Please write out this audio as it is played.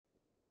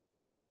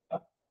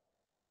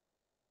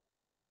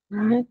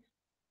Alright.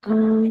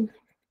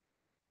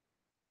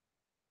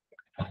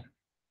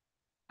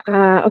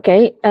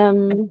 Okay.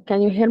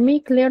 Can you hear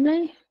me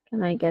clearly?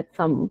 Can I get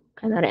some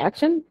kind of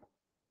reaction?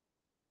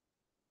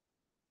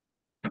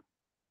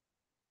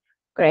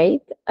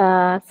 Great.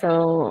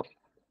 So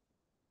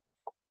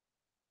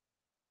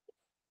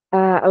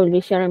I will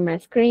be sharing my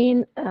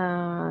screen.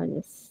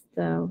 Just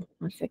 1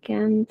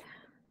 second.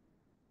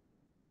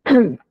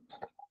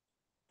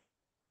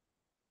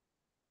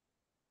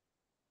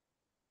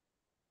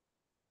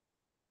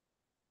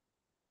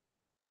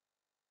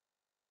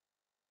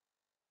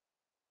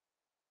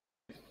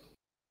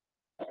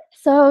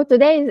 So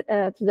today's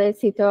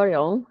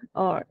tutorial,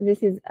 or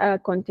this is a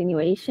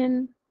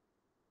continuation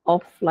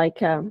of like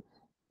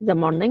the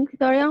morning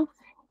tutorial.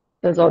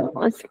 There's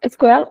almost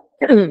SQL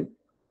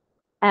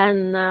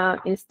and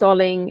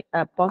installing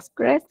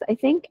Postgres, I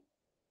think.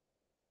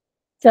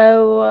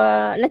 So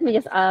let me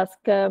just ask,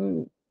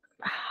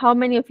 how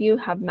many of you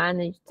have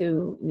managed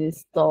to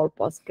install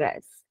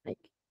Postgres,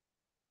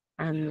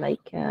 and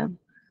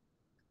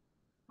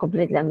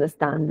completely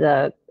understand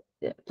the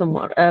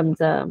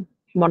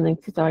morning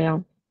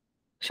tutorial?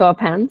 Show of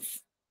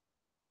hands.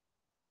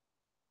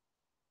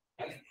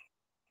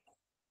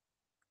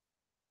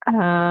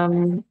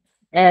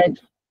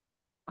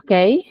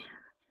 Okay,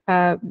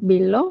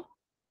 Billo,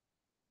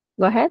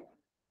 go ahead.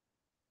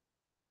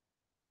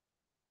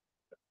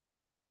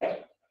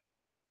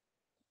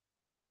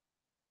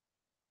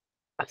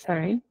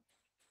 Sorry.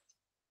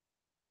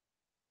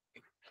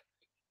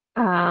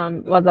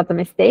 Was that a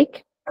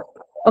mistake?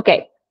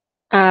 Okay.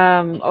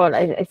 Or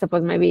I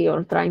suppose maybe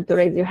you're trying to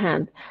raise your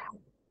hand.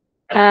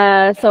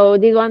 So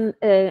did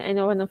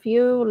any one of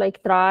you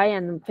like try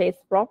and face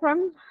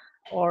problem,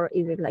 or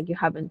is it like you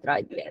haven't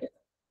tried yet?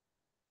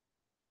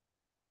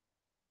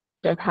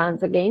 Your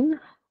hands again.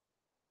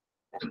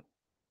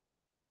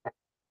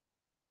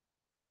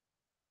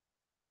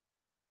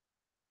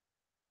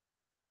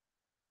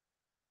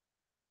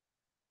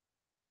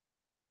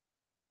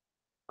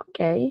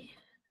 Okay.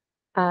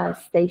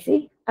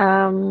 Stacy.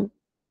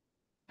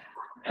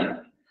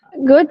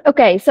 Good.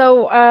 Okay.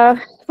 So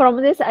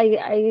from this, I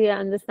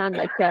understand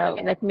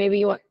like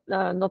maybe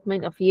not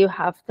many of you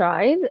have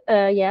tried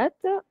yet.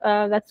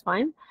 That's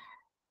fine.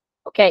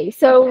 Okay.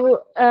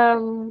 So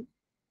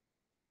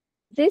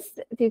this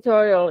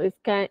tutorial is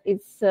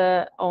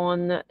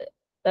on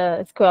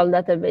SQL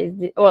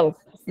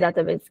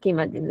database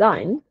schema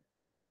design.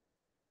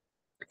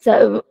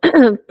 So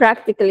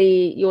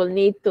practically, you will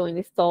need to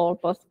install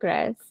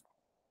Postgres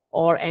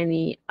or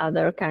any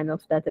other kind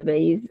of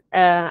database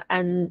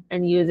and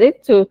use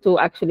it to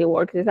actually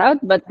work this out.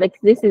 But like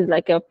this is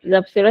like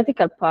the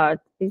theoretical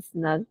part is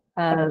not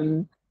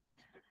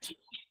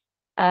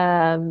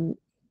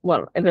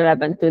well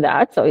relevant to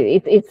that. So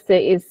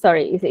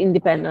it's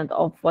independent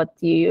of what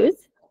you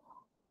use.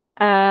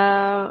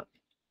 So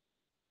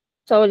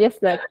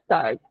just let's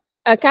start.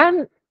 I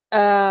can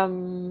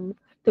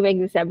to make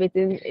this a bit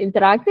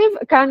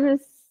interactive. Can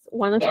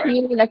one of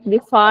you like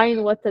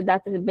define what the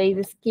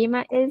database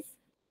schema is?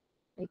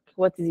 Like,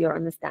 what is your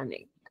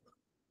understanding?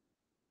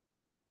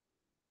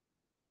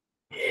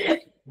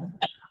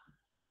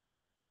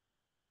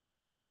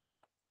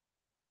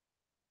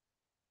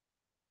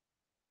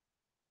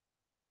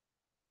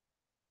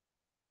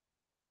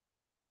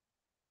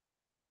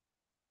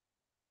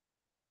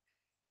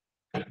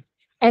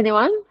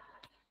 Anyone?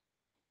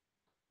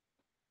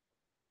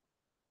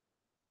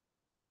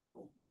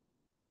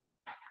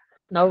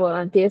 No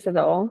volunteers at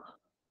all.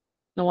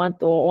 No one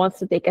wants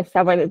to take a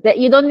stab at it.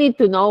 You don't need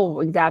to know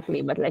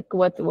exactly, but like,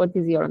 what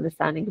is your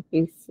understanding,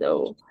 please?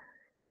 So,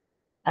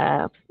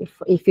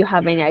 if you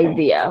have any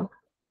idea,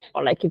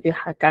 or like if you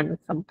can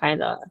some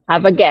kind of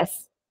have a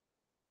guess,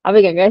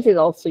 having a guess is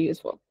also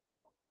useful.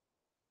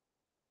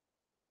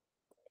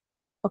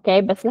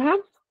 Okay,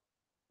 Bethlehem.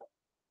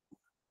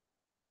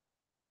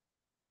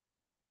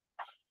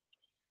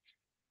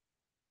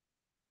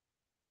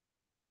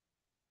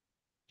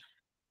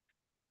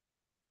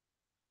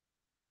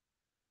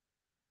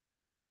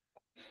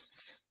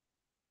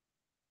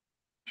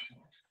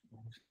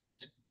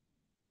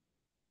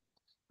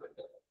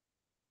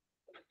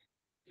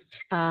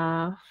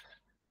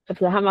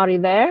 Bethlehem, are you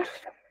there?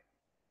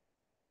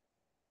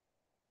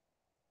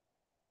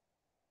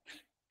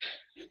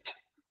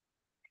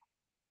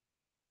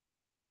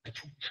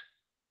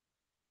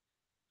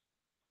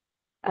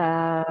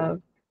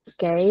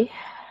 Okay,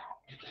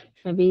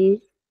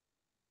 maybe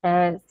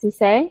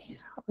Sisai.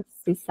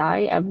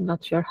 I'm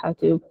not sure how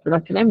to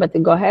pronounce your name, but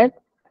go ahead.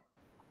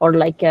 Or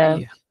like, yeah.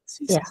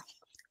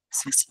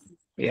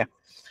 Yeah.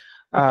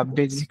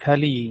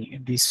 Basically,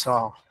 this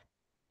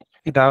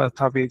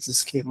database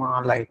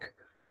schema like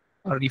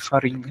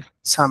referring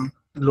some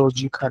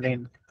logical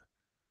and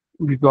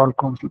visual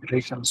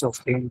configurations of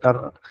the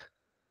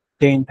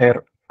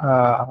entire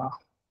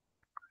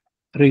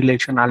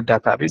relational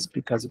database,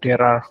 because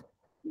there are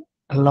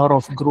a lot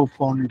of group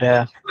on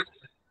the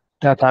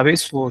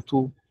database. So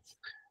to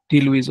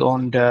deal with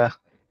on the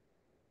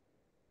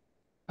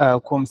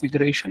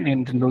configuration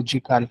and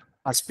logical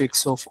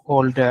aspects of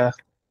all the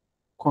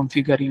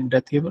configuring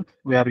the table,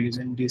 we are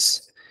using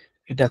this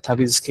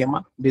database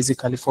schema,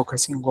 basically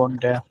focusing on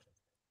the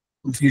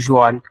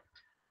visual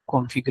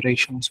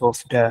configurations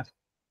of the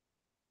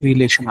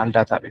relational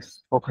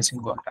database, focusing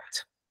on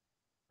that.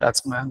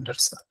 That's my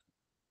understanding.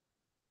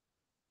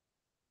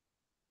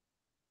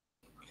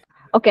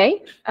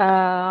 Okay.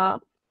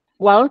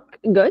 Well,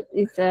 good.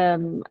 It's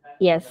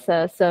yes.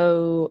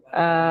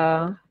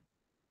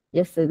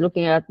 Just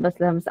looking at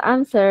Baslam's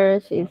answer,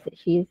 she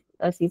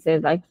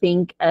says, I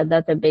think a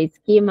database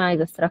schema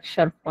is a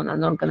structure for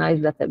an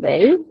organized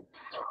database.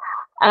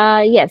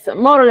 Yes,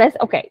 more or less.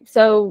 Okay.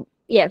 So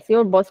yes,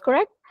 you're both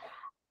correct.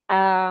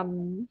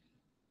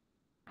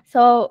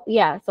 So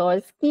yeah, so a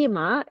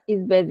schema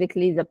is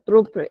basically the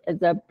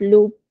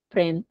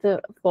blueprint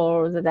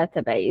for the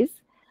database.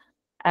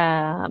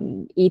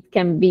 It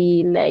can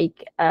be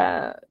like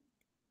a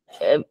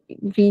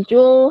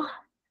visual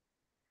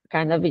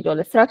kind of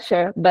visual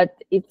structure,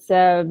 but it's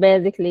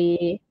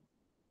basically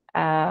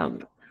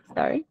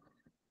sorry.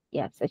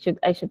 Yes, I should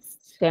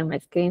share my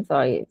screen.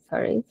 Sorry,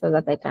 so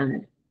that I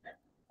can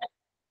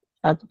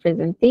start the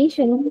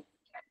presentation.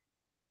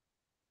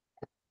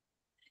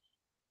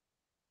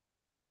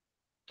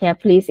 Yeah,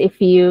 please,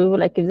 if you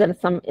like, if there's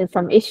some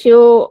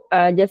issue,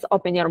 just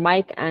open your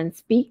mic and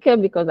speak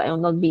because I will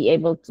not be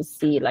able to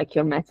see like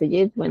your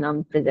messages when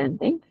I'm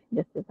presenting.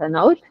 Just as a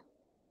note.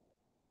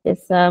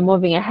 Just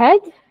moving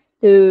ahead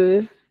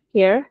to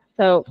here.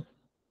 So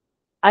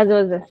as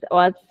was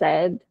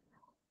said,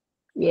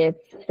 yes.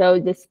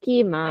 So the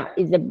schema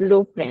is the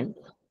blueprint,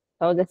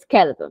 so the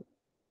skeleton.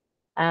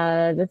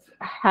 That's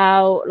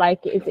how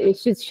like it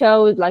should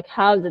show like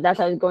how the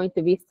data is going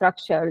to be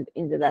structured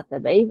in the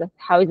database. That's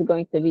how it's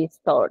going to be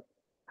stored.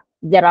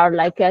 There are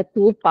like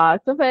two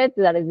parts of it.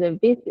 There is a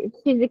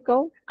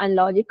physical and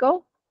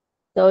logical.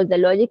 So the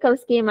logical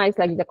schema is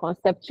like the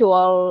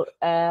conceptual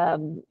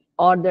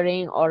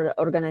ordering or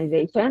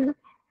organization.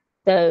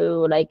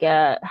 So like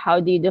how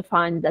do you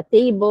define the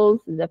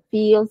tables, the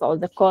fields, or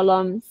the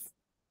columns,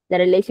 the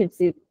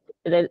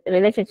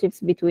relationships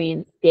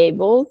between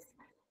tables,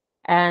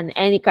 and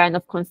any kind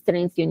of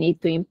constraints you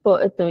need to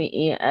input to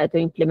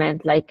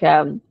implement. Like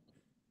of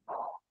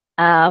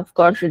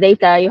course, the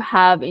data you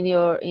have in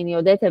your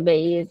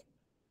database,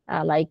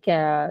 like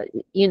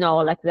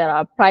like there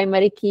are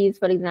primary keys,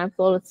 for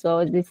example.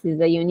 So this is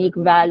a unique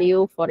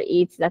value for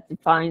each that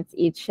defines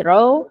each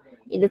row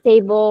in the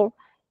table.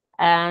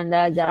 And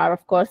there are,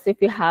 of course, if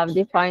you have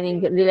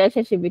defining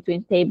relationship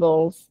between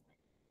tables,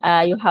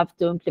 you have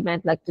to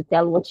implement like to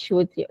tell what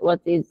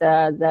is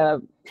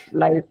the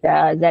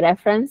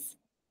reference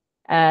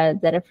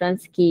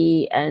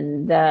key,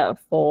 and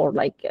for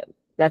like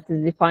that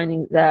is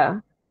defining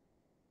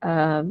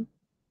um,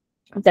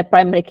 the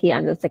primary key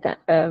and the second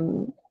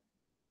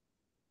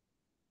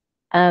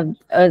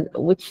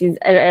which is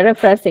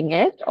referencing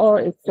it, or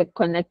it's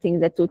connecting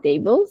the two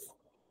tables.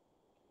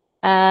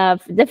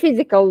 The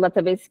physical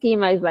database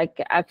schema is like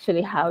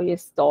actually how you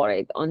store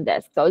it on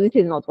disk. So this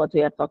is not what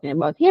we are talking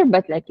about here,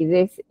 but like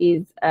this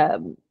is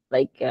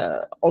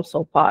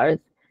also part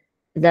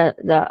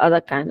the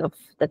other kind of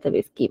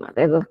database schema.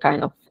 There's a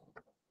kind of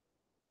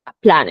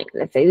planning.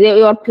 Let's say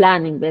you are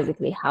planning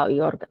basically how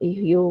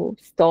you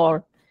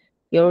store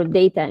your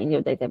data in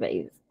your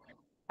database.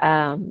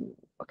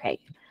 Okay.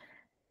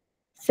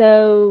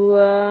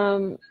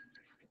 So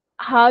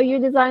how you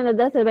design a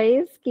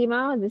database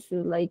schema, this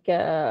is like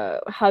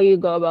how you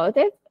go about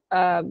it.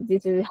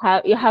 This is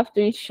how you have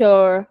to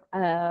ensure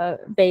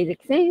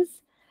basic things,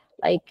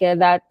 like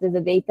that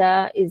the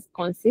data is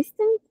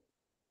consistent,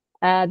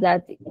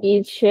 that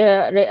each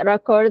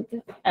record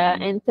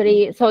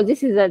entry. So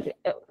this is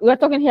we're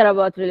talking here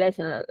about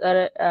relational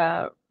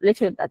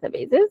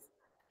databases.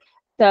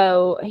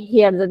 So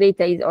here the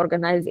data is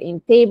organized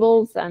in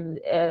tables and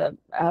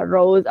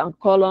rows and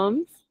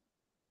columns,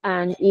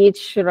 and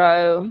each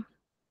row,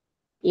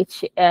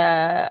 each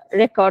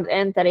record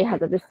entry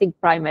has a distinct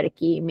primary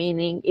key,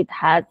 meaning it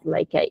has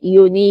like a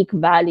unique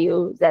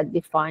value that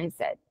defines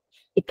it.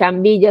 It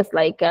can be just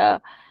like a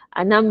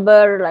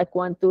number, like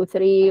 1, 2,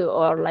 3,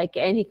 or like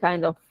any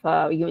kind of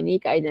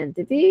unique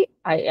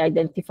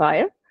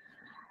identifier.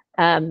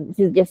 This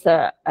is just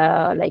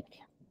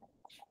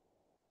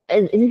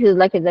this is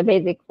like the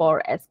basic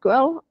for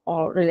SQL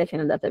or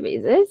relational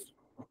databases.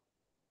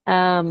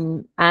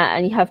 And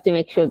you have to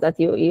make sure that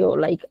you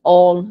like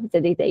all the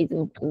data is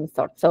in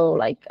sort, so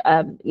like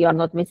you are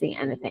not missing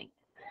anything.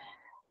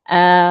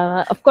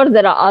 Of course,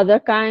 there are other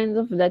kinds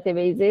of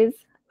databases,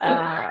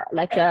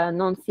 like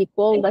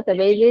non-SQL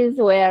databases,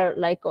 where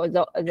like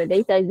the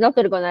data is not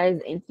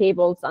organized in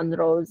tables and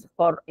rows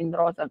in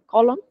rows and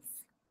columns.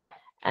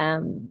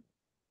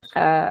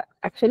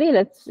 Actually,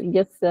 let's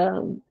just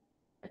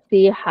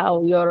see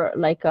how your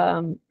like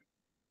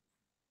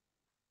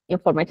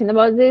information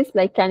about this.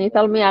 Like, can you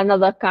tell me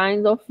another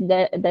kind of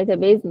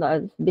database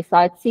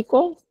besides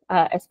SQL,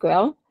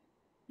 SQL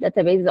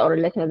databases or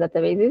relational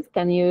databases?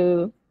 Can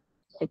you,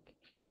 like,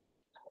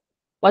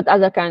 what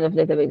other kind of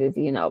databases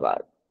do you know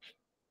about?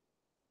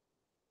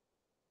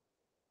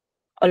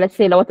 or let's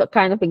say what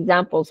kind of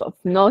examples of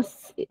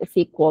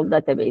NoSQL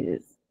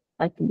databases?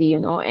 Like, do you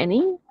know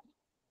any?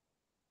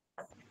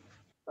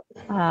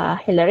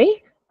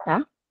 Hillary?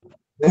 Yeah.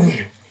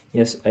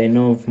 Yes, I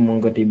know of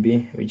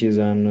MongoDB, which is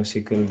a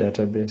NoSQL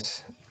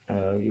database.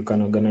 You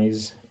can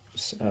organize,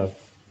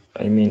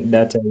 I mean,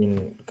 data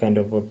in kind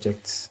of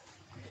objects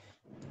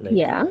like.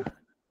 Yeah.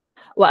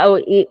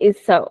 Well,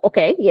 it's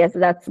okay. Yes,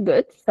 that's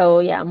good. So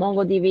yeah,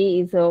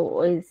 MongoDB is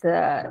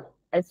a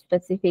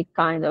specific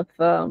kind of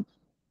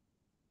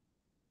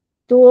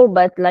tool,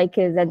 but like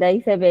the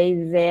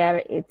database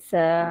there, it's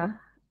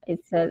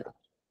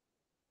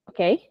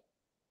okay.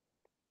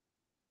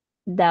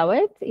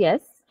 Dawit,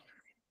 yes.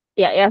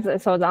 Yeah,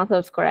 yes. So the answer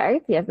is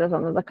correct. Yes, that's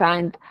another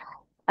kind.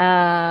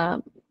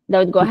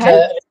 Dawit, go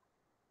ahead.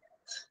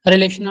 The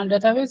relational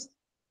database,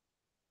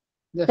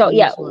 the So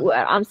yeah, famous one. we're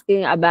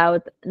asking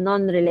about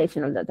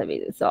non-relational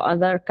databases, so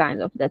other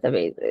kind of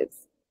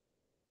databases.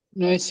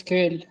 No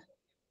scale,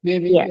 Yeah.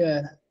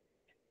 maybe.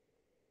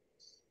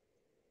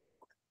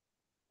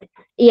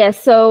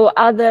 Yes, so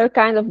other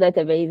kind of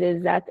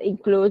databases that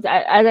includes,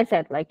 as I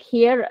said, like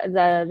here,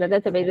 the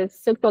databases,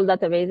 SQL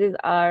databases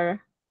are,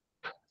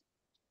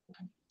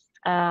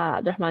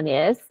 Abdurrahman,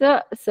 yes.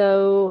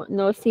 So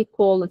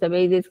NoSQL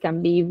databases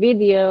can be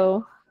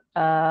video,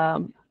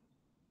 um,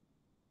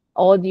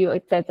 audio,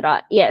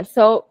 etc. Yeah,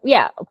 so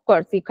yeah, of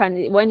course, you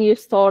can, when you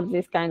store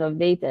this kind of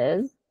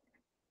data,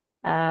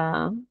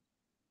 uh,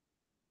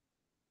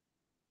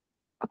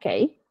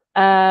 okay.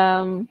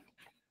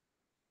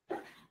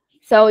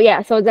 So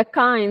yeah, so the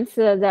kinds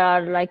there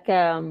are like,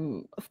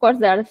 of course,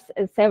 there are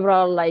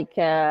several like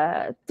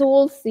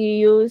tools you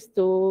use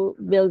to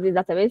build the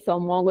database. So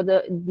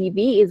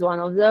MongoDB is one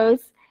of those.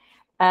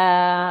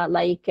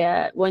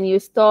 When you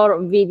store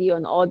video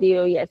and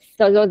audio, yes.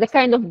 So the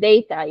kind of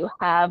data you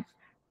have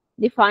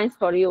defines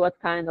for you what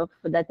kind of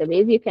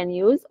database you can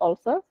use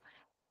also.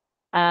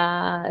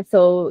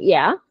 So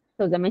yeah,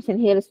 so the mention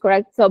here is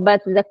correct. So,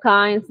 but the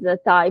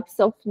types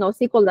of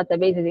NoSQL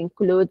databases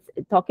includes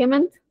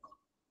document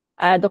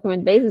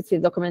base, which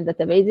is document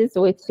databases,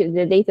 which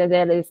the data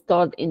there is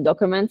stored in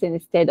documents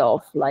instead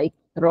of like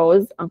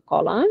rows and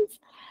columns.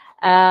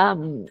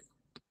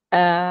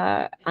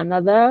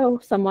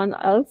 Someone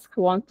else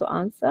who want to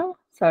answer?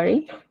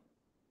 Sorry.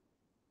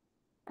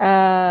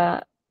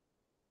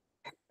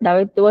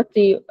 David, what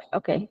do you?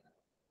 Okay.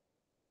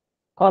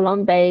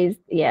 Column based,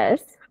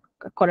 yes,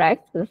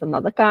 correct. That's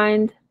another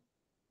kind.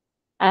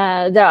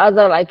 There are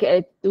other like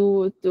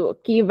to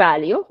key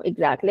value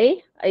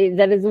exactly.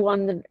 There is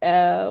one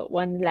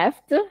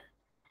left.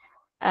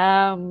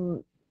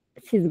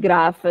 She's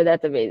graph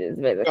databases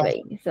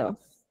basically. So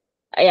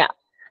yeah.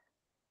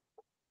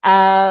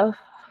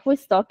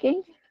 Who's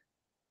talking?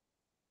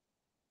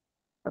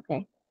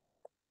 Okay.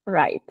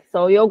 Right.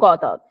 So you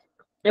got it.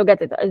 You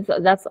get it.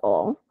 That's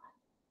all.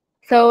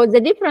 So the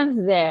difference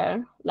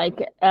there,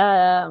 like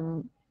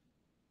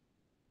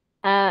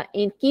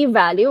in key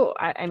value,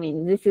 I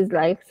mean, this is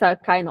like so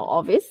kind of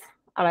obvious.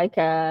 Like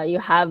you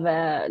have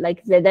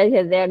like the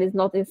data there is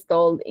not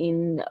installed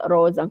in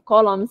rows and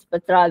columns,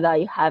 but rather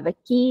you have a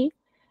key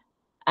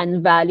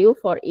and value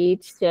for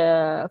each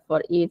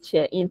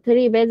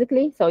entry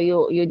basically. So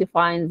you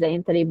define the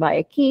entry by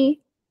a key,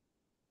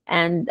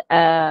 and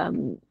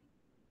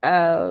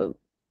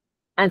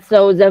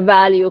so the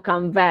value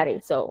can vary.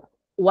 So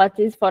what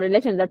is for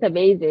relational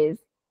databases?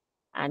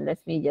 And let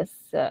me just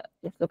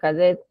look at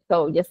it.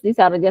 So just these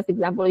are just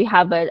examples. You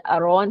have a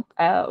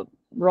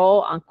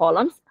row and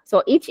columns.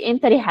 So each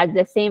entry has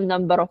the same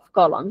number of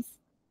columns.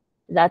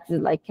 That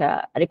is like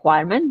a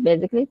requirement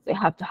basically. So you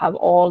have to have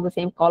all the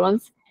same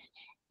columns.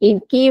 In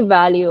key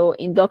value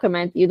in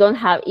document, you don't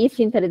have, each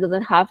entry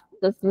doesn't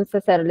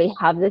necessarily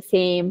have the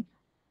same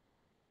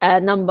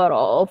number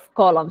of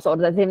columns or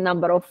the same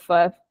number of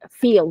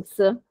fields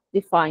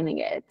defining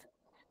it.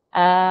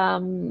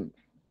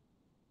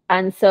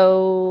 And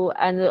so,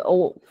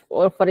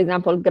 or for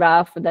example,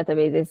 graph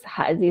databases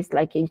has this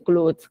like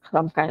includes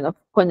some kind of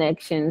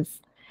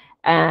connections,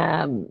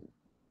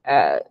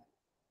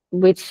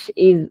 which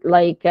is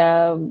like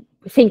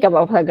think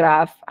about a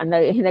graph, and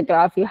in a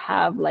graph you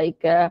have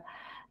like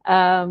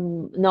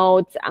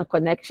nodes and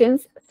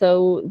connections.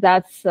 So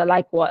that's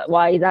like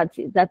why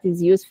that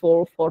is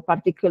useful for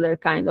particular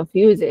kind of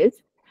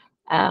uses.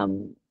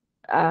 Um,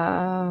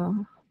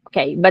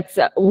 okay, but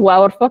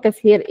our focus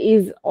here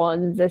is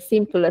on the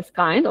simplest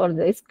kind, or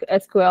the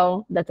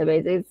SQL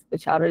databases,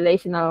 which are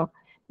relational,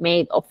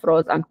 made of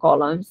rows and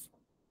columns,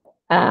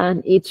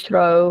 and each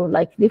row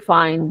like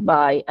defined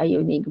by a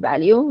unique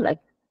value, like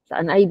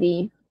an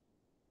ID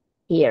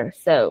here.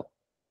 So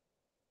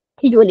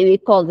usually we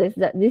call this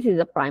this is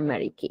a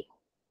primary key,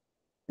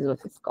 is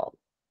what it's called.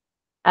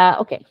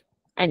 Okay.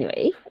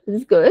 Anyway, this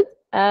is good.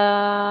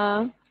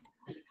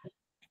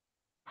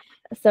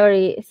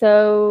 Sorry.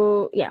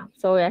 So yeah.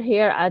 So we are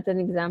here as an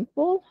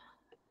example.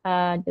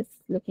 Just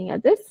looking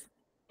at this.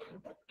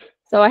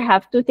 So I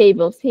have two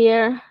tables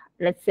here.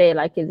 Let's say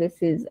like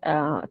this is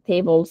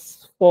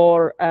tables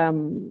for a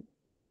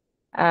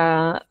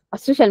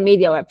social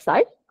media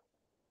website.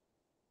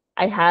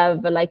 I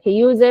have like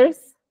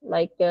users,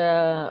 like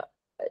a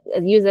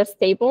users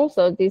table.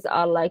 So these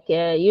are like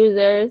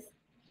users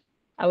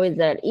with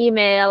their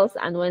emails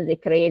and when they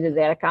created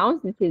their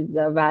accounts. This is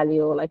the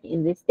value like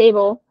in this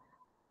table.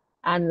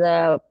 And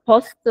the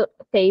post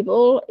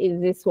table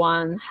is this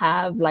one,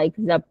 have like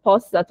the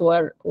posts that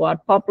were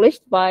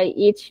published by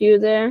each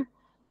user.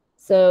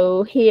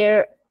 So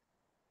here,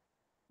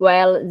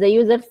 well, the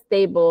users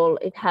table,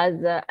 it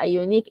has a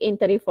unique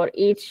entry for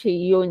each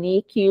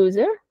unique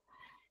user.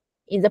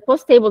 In the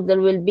post table,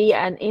 there will be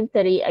an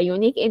entry, a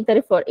unique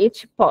entry for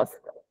each post,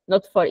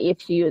 not for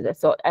each user.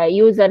 So a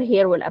user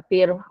here will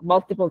appear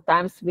multiple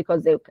times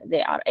because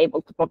they are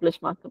able to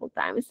publish multiple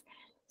times.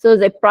 So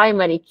the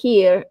primary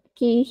key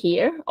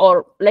here,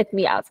 or let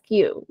me ask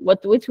you,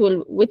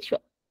 which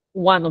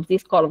one of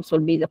these columns will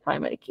be the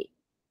primary key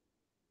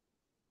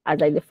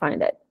as I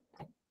defined it?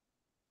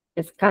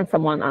 Can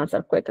someone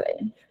answer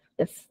quickly?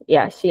 Yes,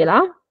 yeah,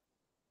 Sheila.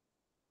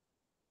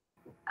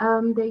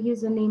 The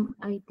username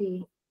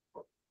ID.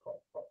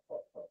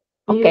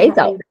 Okay, User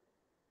so ID.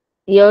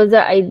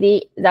 user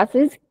ID, that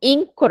is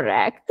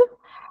incorrect.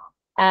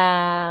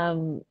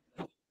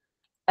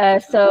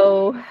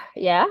 So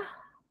yeah,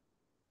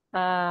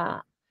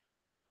 I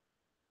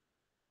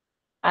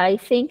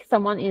think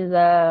someone in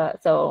the,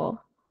 so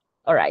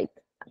all right,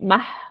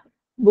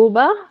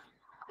 Mahbuba,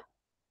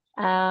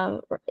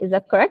 is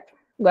that correct?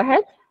 Go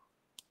ahead.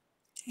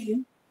 Okay.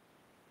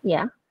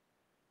 Yeah.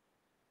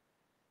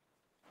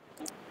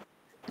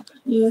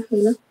 Yeah,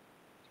 hello.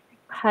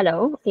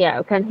 Hello. Yeah,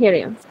 I can hear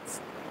you.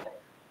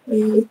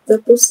 It's the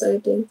post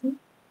identity.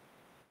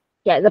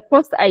 Yeah, the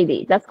post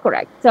ID, that's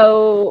correct.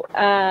 So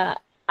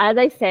as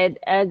I said,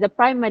 the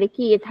primary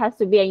key, it has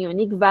to be a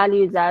unique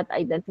value that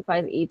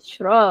identifies each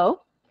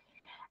row.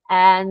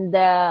 And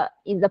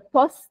in the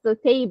post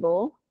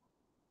table,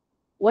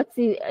 what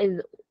is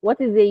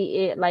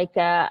the like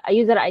a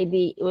user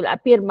ID will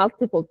appear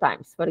multiple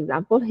times. For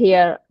example,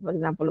 here, for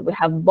example, we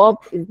have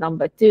Bob is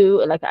number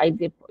 2, like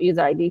ID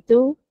user ID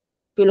 2.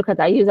 If you look at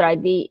our user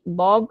ID,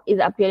 Bob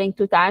is appearing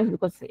 2 times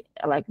because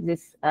like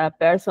this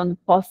person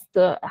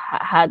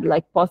had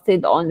like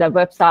posted on the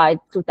website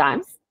 2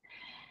 times.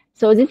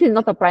 So this is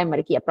not a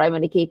primary key. A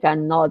primary key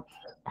cannot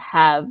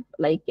have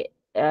like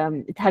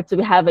it has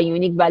to have a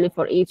unique value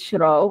for each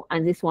row,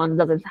 and this one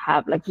doesn't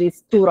have, like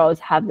these 2 rows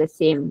have the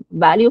same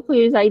value for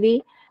user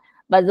ID,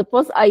 but the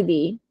post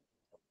ID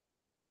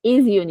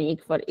is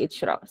unique for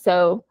each row.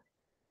 So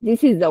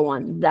this is the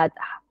one that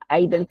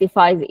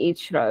identifies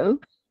each row,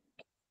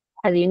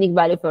 has a unique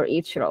value for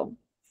each row.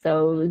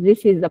 So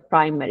this is the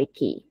primary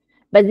key.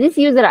 But this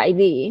user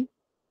ID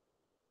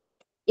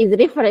is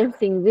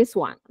referencing this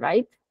one,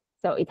 right?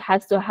 So it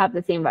has to have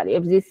the same value.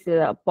 If this is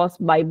a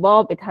post by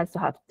Bob, it has to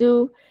have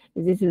 2.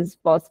 If this is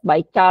post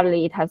by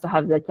Charlie, it has to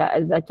have the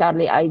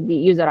Charlie ID,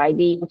 user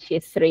ID, which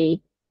is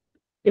 3.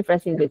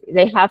 Referencing this,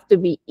 they have to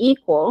be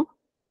equal,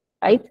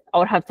 right?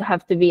 Or have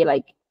to be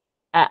like,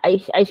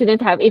 I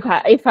shouldn't have, if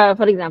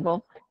for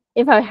example,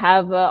 if I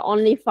have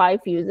only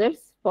 5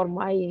 users for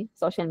my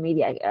social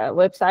media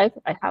website,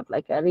 I have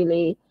like a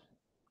really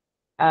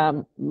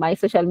my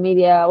social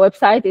media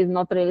website is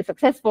not really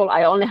successful.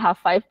 I only have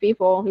 5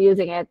 people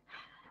using it.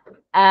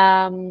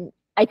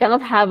 I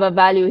cannot have a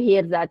value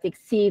here that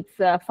exceeds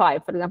 5.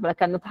 For example, I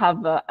cannot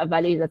have a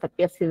value that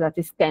appears here that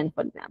is 10,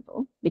 for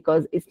example,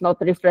 because it's not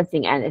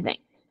referencing anything.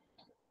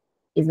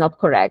 It's not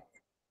correct.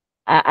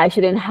 I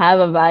shouldn't have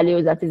a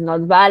value that is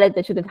not valid.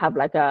 I shouldn't have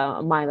like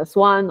a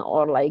 -1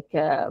 or like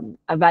a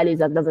value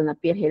that doesn't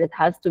appear here. It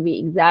has to be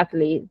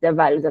exactly the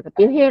values that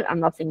appear here and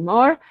nothing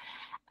more.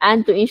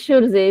 And to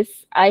ensure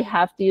this, I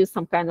have to use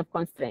some kind of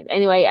constraint.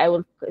 Anyway, I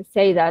will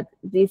say that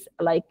this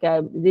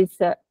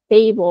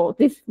table,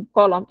 this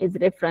column is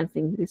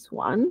referencing this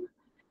one.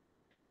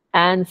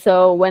 And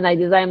so when I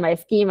design my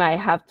schema, I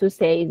have to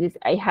say this,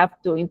 I have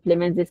to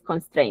implement this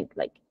constraint.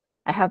 Like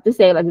I have to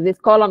say like this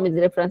column is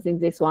referencing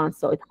this one,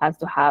 so it has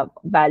to have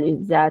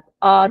values that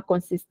are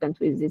consistent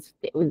with this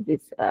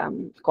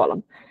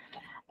column.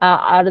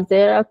 Are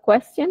there a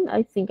question?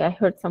 I think I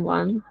heard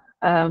someone.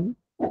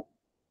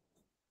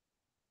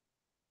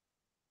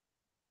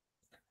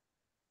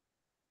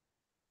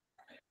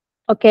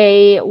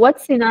 Okay, what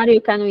scenario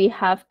can we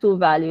have 2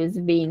 values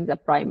being the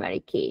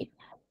primary key?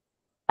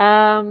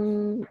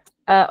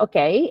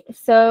 Okay,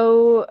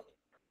 so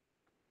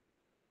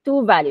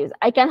 2 values.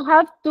 I can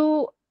have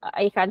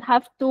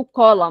two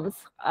columns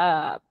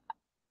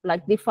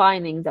like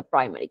defining the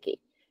primary key.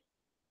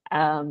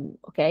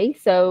 Okay,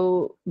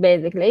 so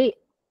basically,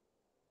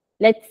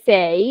 let's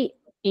say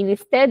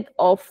instead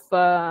of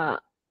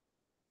a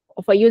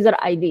user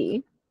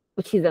ID,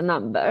 which is a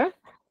number,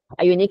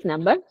 a unique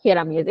number, here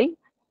I'm using.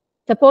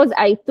 Suppose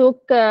I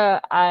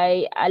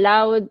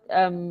allowed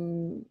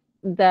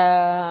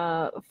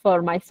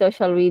for my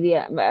social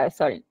media,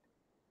 sorry.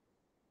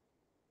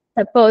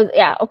 Suppose,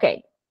 yeah,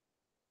 okay.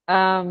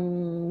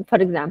 For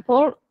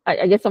example,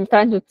 I guess I'm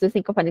trying to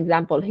think of an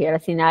example here, a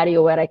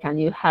scenario where I can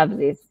have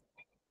this.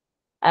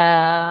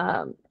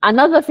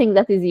 Another thing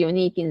that is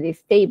unique in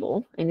this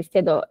table,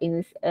 instead of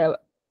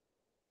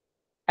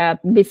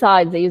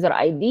besides the user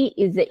ID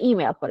is the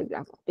email, for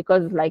example,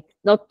 because like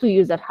not two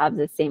users have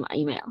the same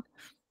email.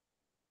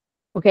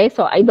 Okay,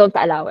 so I don't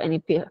allow any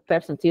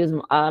person to use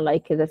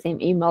like the same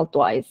email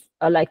twice,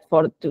 like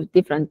for two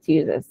different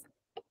users.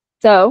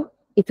 So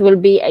it will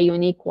be a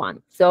unique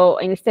one. So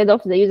instead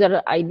of the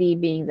user ID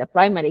being the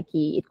primary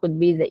key, it could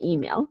be the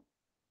email,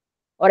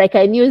 or I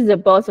can use the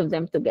both of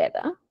them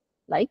together.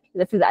 Like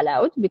this is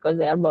allowed because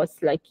they are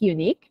both like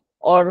unique,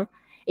 or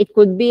it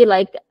could be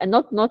like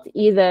not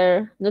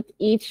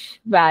each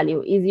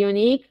value is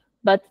unique,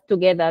 but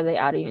together they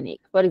are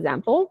unique. For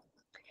example,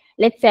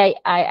 let's say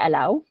I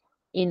allow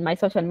in my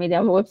social media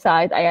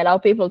website, I allow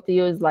people to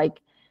use like,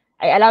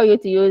 I allow you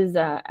to use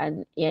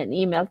an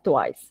email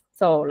twice.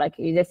 So like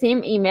with the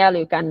same email,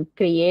 you can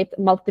create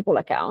multiple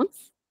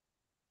accounts.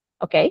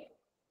 Okay.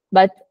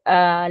 But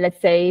let's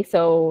say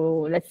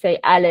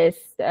Alice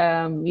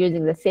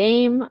using the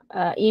same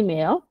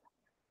email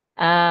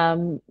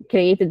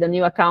created a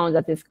new account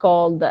that is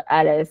called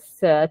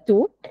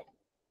Alice2.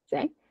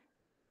 Say.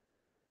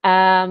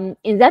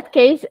 In that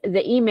case,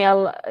 the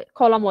email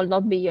column will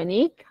not be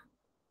unique.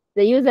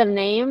 The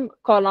username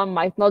column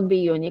might not be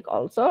unique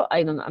also.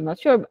 I'm not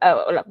sure.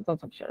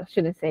 I'm sure. I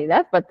shouldn't say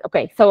that, but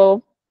okay.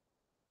 So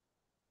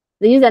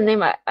the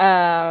username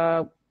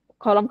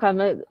column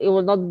it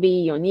will not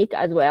be unique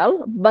as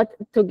well, but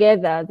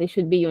together they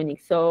should be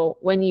unique. So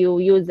when you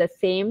use the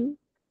same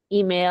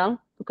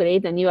email to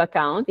create a new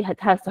account, it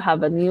has to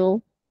have a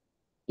new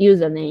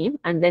username,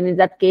 and then in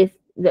that case,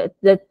 the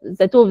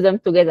two of them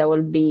together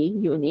will be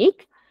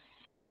unique.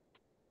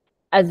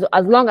 As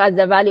long as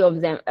the value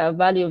of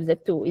the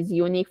two is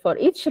unique for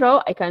each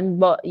row, I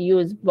can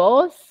use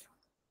both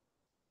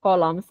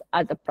columns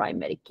as a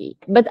primary key.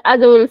 But as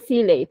we will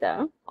see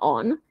later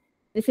on,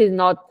 this is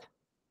not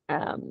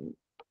in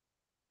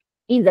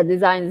the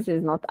design. This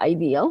is not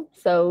ideal.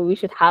 So we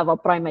should have a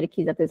primary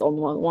key that is on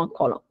one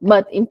column.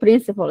 But in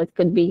principle, it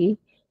could be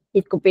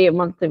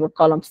multiple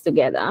columns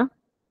together,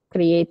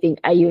 creating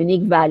a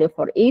unique value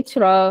for each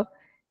row,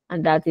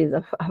 and that is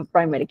a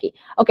primary key.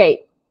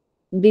 Okay.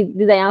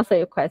 Did I answer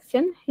your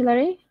question,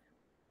 Hilary?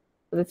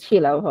 Was it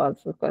Sheila who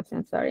asked the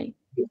question? Sorry.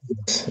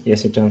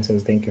 Yes, it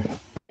answers. Thank you.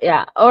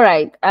 Yeah. All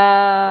right.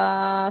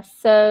 All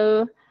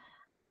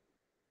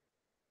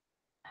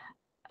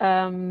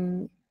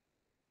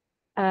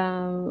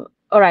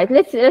right.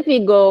 Let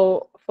me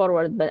go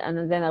forward,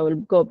 and then I will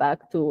go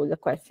back to the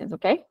questions.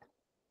 Okay.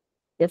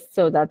 Just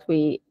so that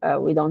we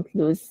don't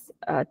lose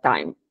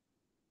time.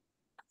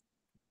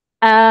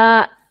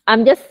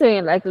 I'm just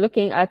saying, like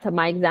looking at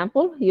my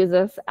example,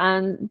 users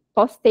and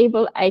post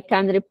table, I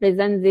can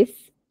represent this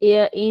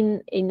here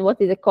in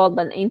what is called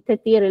an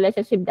entity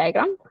relationship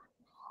diagram.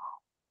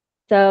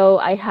 So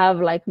I have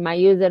like my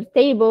user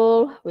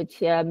table, which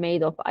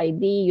made of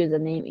ID,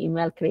 username,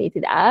 email,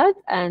 created as,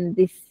 and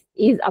this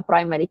is a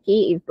primary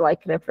key. It's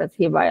like referenced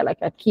here by like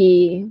a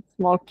key,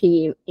 small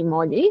key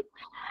emoji,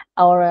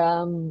 or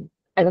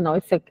I don't know,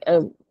 it's a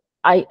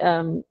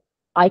icon,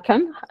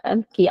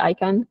 a key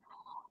icon.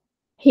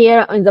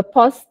 Here in the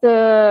post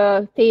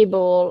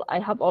table, I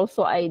have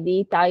also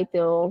ID,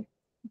 title,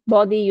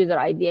 body, user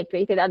ID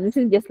created, and this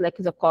is just like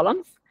the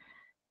columns.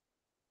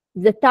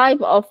 The type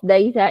of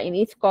data in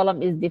each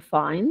column is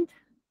defined,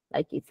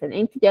 like it's an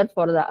integer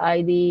for the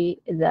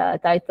ID. The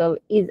title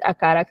is a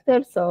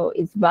character, so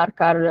it's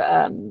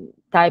varchar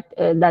type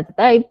data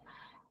type.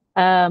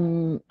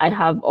 I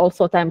have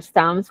also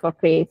timestamps for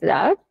create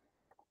that.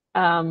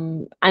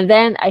 And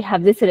then I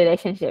have this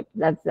relationship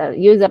that the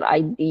user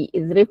ID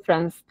is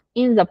referenced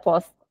in the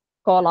post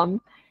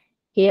column.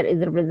 Here is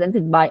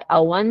represented by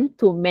a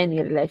one-to-many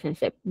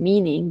relationship,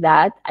 meaning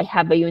that I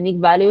have a unique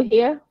value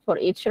here for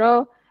each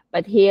row,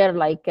 but here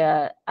like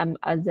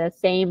the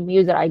same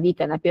user ID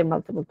can appear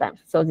multiple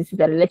times. So this is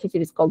the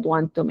relationship is called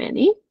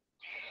one-to-many.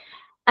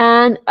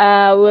 And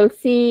we'll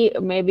see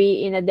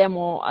maybe in a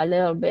demo a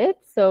little bit.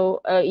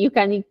 So you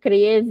can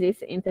create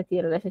this entity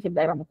relationship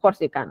diagram. Of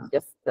course, you can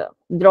just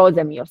draw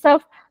them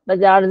yourself, but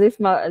there are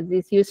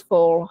these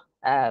useful,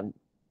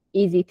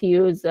 easy to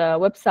use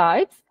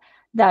websites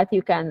that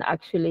you can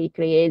actually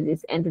create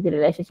this entity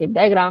relationship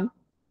diagram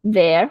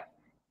there.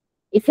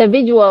 It's a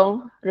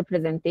visual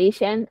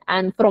representation,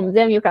 and from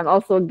them you can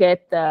also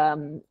get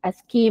a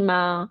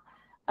schema,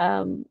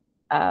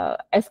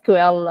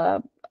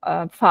 SQL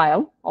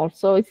file.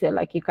 Also, it's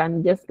like you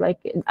can just like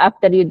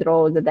after you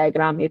draw the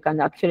diagram, you can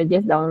actually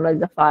just download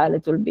the file.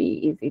 It will be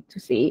easy to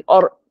see,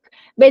 or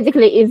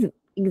basically is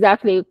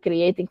exactly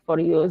creating for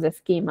you the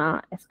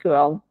schema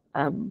SQL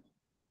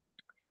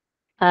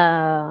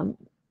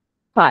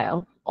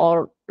file,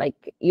 or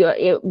like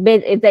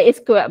the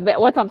SQL.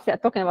 But what I'm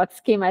talking about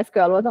schema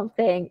SQL, what I'm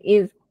saying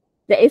is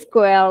the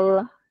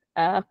SQL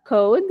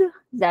code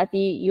that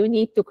you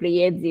need to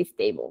create these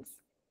tables,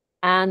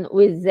 and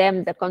with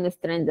them the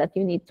constraints that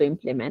you need to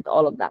implement,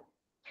 all of that.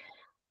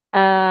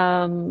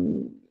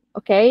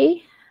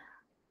 Okay.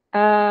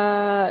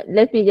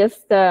 Let me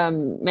just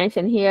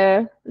mention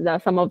here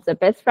some of the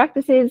best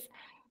practices,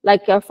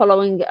 like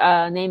following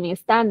naming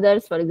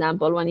standards. For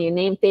example, when you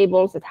name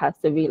tables, it has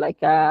to be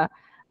like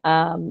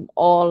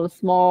all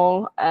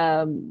small,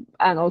 and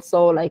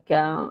also like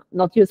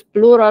not use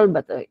plural,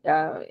 but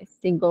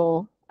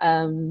singular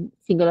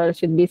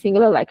should be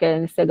singular, like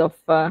instead of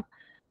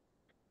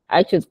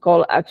I should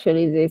call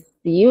actually this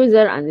the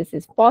user and this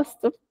is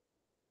post.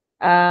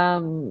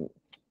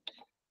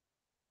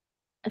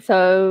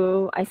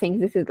 So I think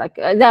this is like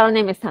there are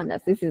name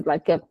standards. This is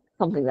like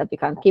something that you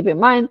can keep in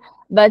mind.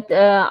 But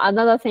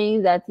another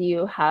thing that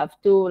you have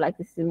to, like,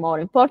 this is more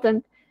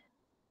important,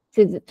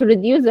 is to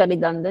reduce the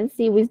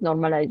redundancy with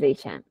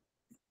normalization.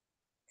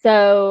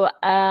 So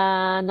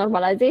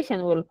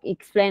normalization will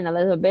explain a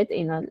little bit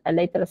in a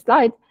later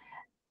slide,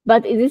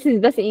 but this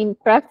is just in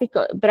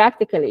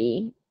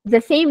practically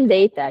the same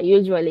data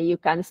usually you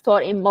can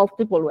store in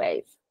multiple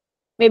ways.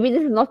 Maybe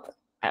this is not,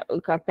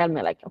 you can tell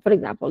me, like, for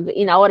example,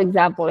 in our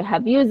example, we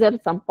have users,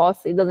 some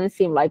posts. It doesn't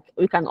seem like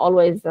we can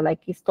always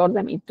like store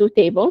them in 2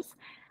 tables,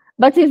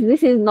 but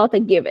this is not a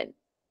given.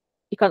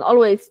 You can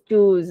always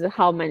choose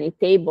how many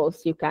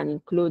tables you can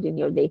include in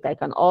your data. You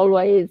can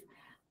always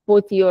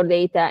put your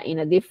data in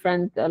a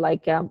different,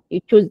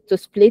 you choose to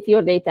split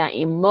your data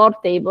in more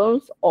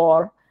tables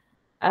or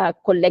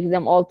collect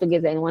them all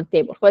together in one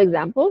table. For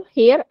example,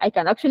 here I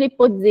can actually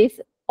put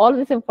all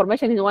this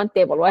information in one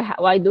table.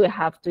 Why do I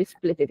have to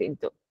split it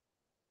into?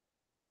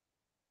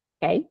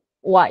 Okay,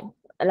 why?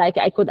 Like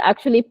I could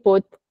actually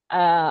put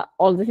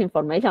all this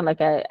information,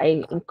 like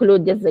I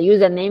include just the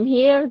username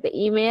here, the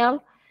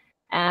email,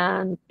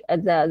 and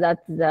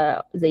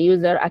the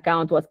user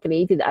account was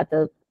created at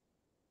a.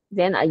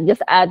 Then I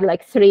just add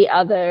like 3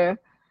 other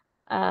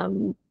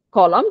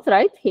columns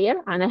right here,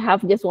 and I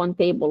have just one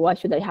table. Why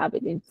should I have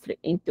it in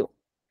 2?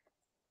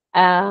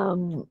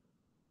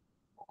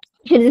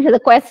 This is a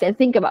question.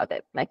 Think about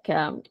it. Like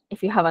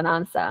if you have an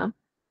answer,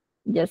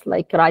 just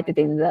like write it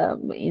in the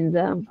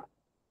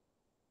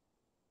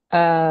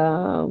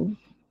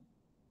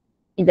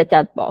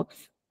chat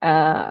box.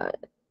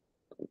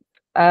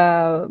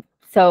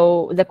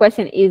 So the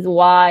question is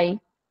why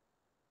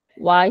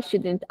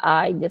shouldn't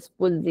I just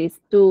put these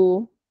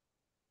 2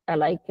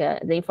 the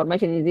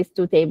information in these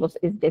 2 tables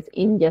is this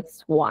in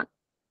just one?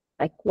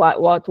 Like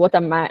what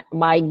am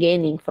I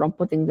gaining from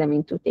putting them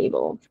into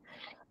tables?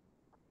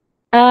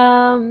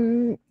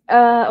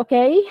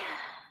 Okay,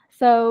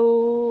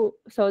 so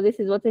this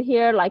is what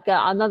here. Like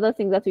another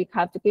thing that we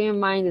have to keep in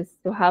mind is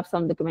to have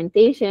some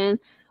documentation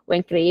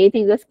when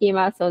creating the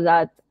schema, so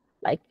that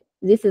like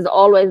this is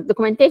always,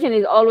 documentation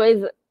is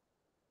always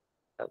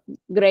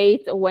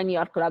great when you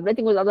are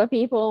collaborating with other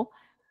people,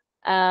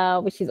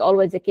 which is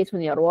always the case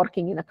when you're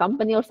working in a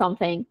company or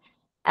something.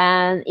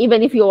 And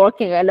even if you're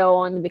working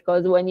alone,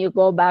 because when you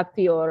go back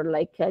to your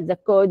the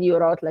code you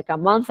wrote like a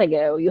month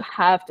ago, you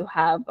have to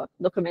have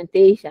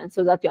documentation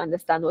so that you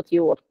understand what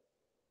you were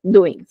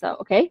doing. So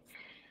okay,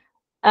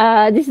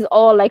 this is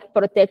all like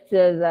protects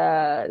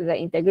the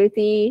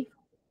integrity,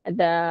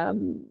 the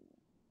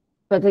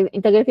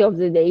integrity of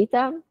the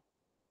data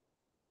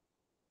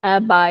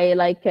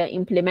by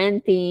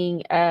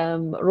implementing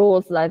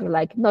rules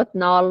like not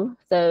null.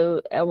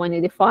 So when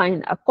you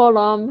define a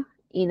column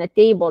in a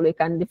table, you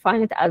can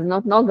define it as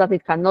not null, that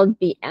it cannot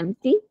be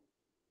empty.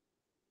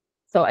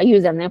 So a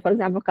username, for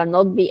example,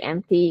 cannot be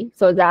empty,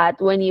 so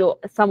that when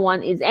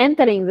someone is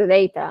entering the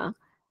data,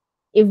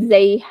 if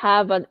they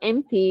have an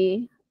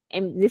empty,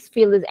 and this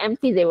field is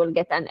empty, they will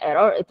get an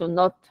error. It will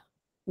not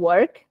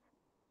work.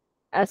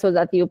 So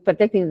that you're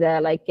protecting the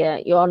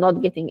you are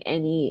not getting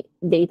any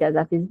data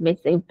that is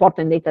missing,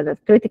 important data, that's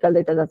critical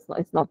data that's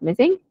not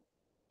missing.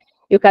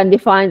 You can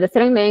define the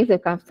string length, you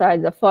can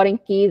start the foreign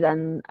keys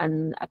and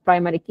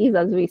primary keys,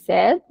 as we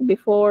said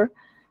before.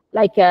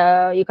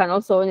 You can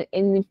also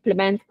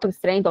implement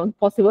constraint on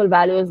possible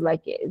values,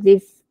 like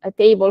this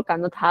table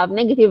cannot have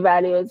negative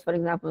values, for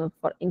example,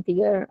 for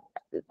integer.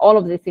 All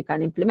of this you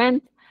can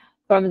implement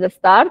from the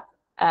start.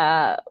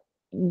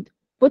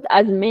 Put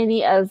as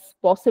many as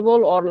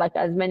possible, or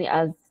as many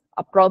as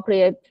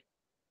appropriate.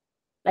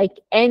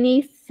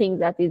 Anything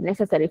that is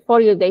necessary for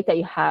your data,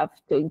 you have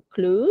to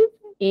include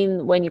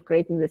in when you're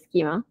creating the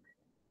schema.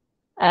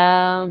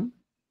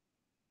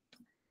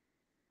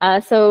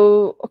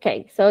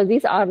 Okay, so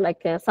these are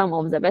some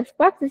of the best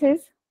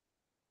practices.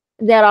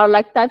 There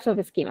are types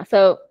of schema.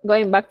 So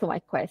going back to my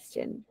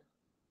question.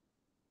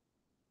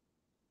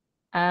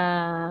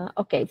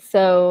 Okay,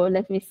 so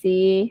let me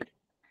see.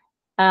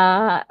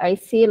 I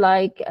see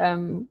so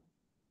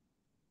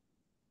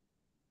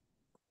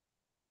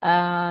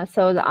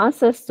the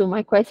answers to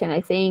my question, I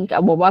think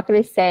Abu Bakr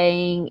is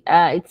saying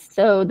it's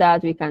so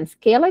that we can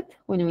scale it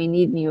when we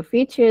need new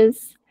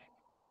features.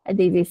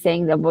 This is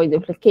saying the avoid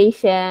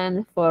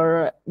duplication.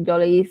 For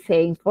Jolie is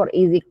saying for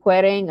easy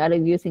querying and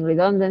reducing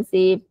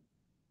redundancy.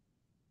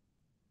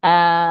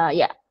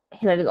 Yeah,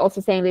 Hilary is also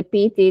saying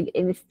repeated,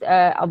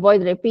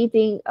 avoid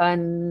repeating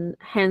and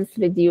hence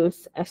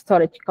reduce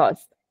storage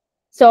cost.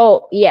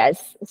 So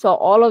yes, so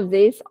all of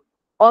this,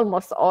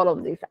 almost all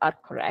of these are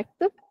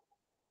correct.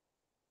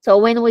 So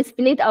when we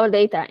split our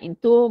data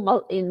into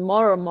more and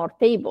more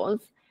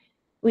tables,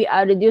 we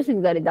are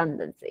reducing the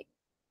redundancy.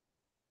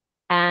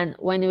 And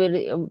when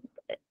we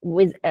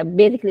with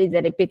basically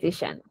the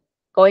repetition.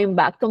 Going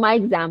back to my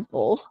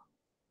example,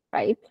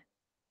 right?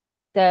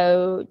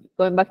 So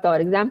going back to our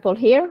example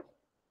here,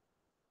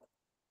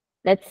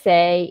 let's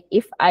say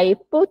if I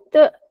put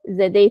the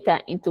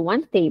data into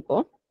one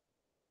table,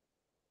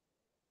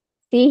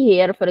 see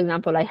here, for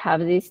example, I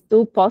have these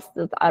two posts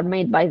that are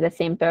made by the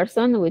same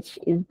person, which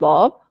is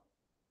Bob.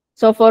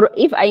 So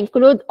if I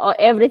include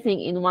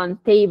everything in one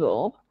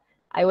table,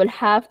 I will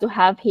have to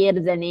have here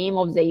the name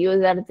of the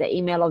user, the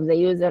email of the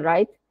user,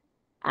 right?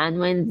 And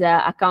when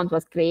the account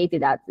was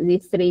created at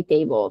these three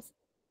tables.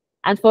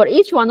 And for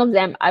each one of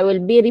them, I will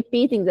be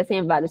repeating the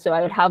same value. So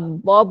I will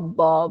have Bob,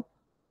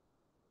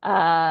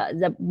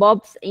 the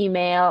Bob's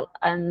email,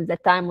 and the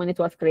time when it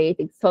was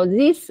created. So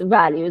these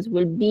values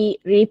will be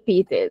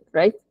repeated,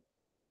 right?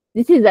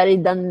 This is a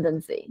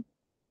redundancy.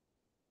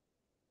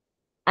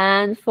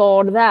 And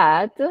for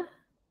that,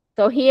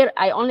 so here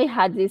I only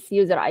had this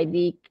user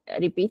ID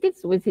repeated,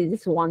 which is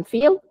this one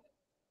field.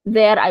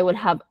 There I will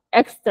have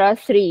extra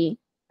 3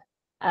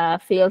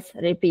 fields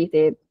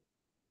repeated.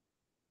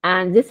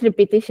 And this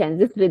repetition,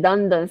 this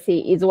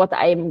redundancy is what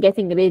I'm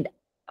getting rid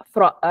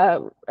from.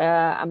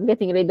 I'm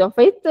getting rid of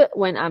it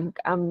when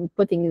I'm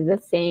putting the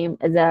same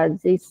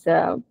this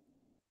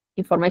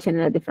information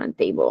in a different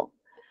table.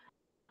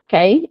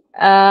 Okay.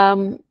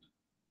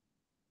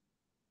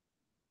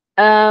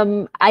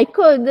 I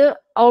could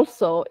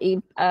also,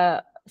 if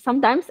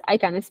sometimes I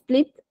can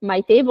split my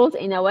tables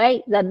in a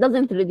way that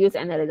doesn't reduce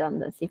any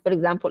redundancy. For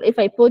example, if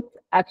I put,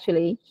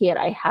 actually here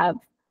I have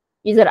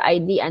user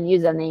ID and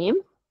username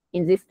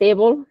in this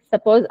table.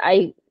 Suppose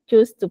I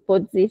choose to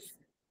put this,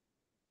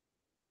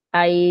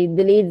 I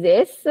delete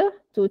this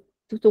to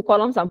 2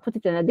 columns and put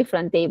it in a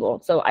different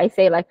table. So I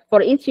say like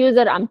for each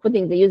user, I'm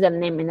putting the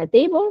username in a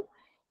table.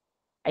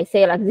 I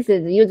say like this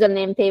is the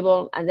username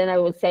table, and then I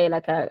will say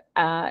like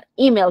a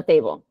email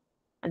table,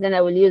 and then I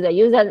will use a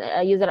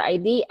user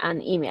ID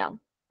and email,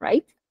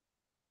 right?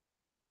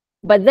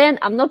 But then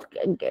I'm not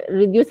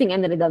reducing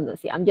any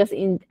redundancy. I'm just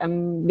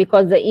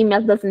because the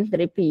email doesn't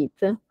repeat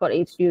for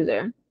each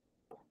user.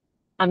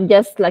 I'm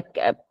just like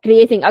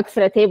creating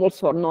extra tables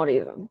for no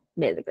reason,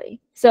 basically.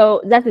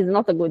 So that is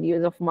not a good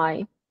use of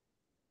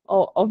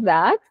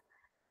that.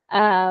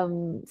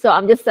 So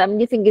I'm just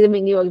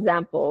giving you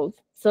examples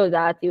so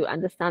that you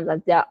understand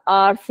that there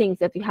are things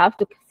that you have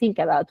to think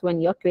about when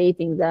you're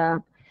creating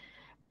the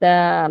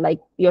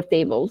like your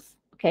tables.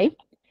 Okay.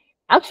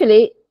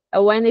 Actually,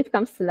 when it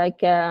comes to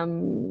like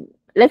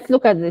let's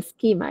look at the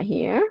schema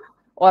here,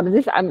 or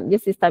this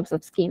these types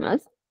of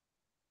schemas.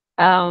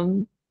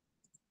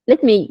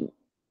 Let me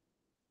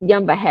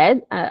jump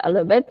ahead a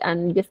little bit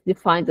and just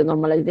define the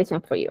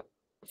normalization for you.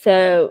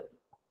 So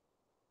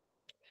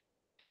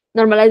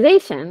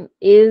normalization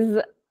is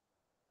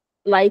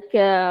like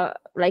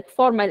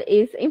informal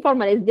is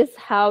just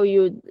how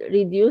you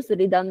reduce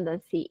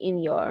redundancy in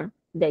your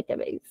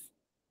database.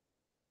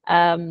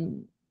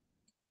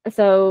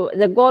 So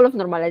the goal of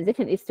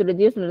normalization is to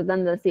reduce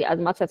redundancy as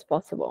much as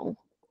possible.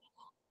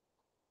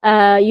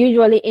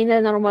 Usually in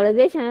a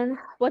normalization,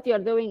 what you're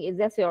doing is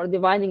that you're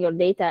dividing your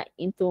data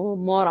into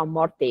more and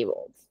more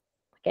tables,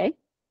 okay?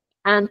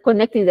 And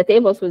connecting the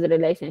tables with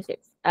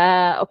relationships.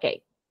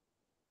 Okay.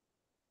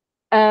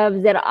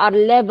 There are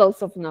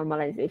levels of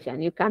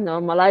normalization. You can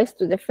normalize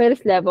to the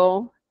first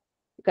level.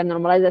 You can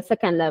normalize the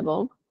second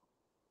level.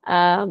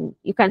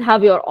 You can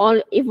have your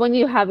own, when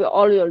you have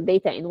all your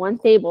data in one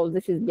table,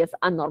 this is just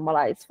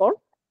unnormalized form.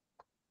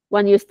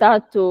 When you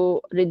start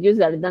to reduce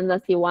the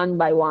redundancy one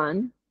by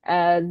one,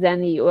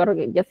 then you are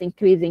just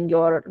increasing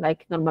your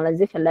like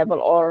normalization level,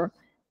 or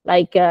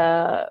like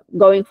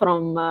going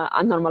from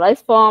a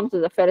normalized form to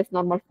the first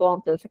normal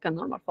form to the second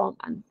normal form,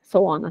 and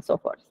so on and so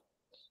forth.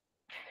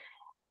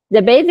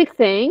 The basic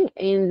thing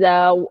in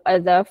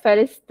the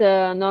first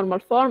normal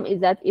form is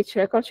that each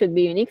record should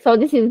be unique. So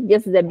this is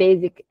just the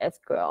basic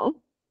SQL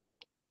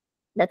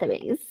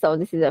database. So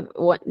this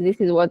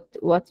is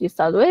what you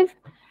start with.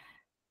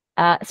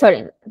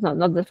 Sorry, no,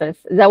 not the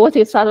first. What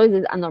you start with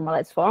is a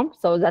normalized form,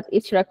 so that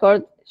each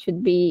record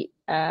should be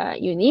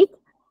unique.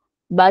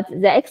 But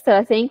the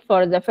extra thing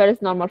for the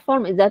first normal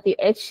form is that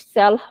each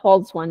cell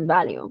holds one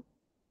value.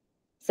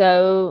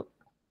 So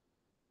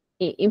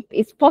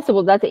it's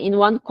possible that in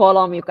one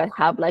column you can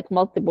have like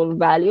multiple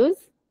values,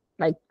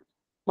 like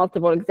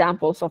multiple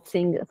examples of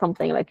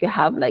something like you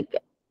have like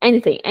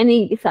anything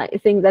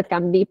that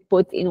can be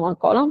put in one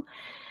column.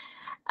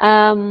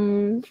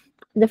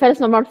 The first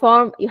normal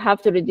form, you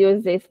have to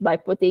reduce this by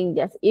putting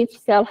just each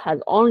cell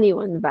has only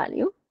one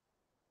value.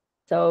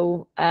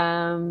 So at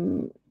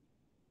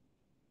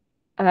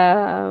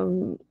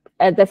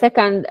the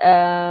second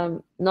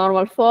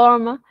normal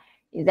form,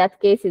 in that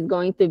case, is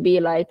going to be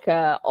like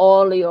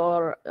all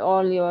your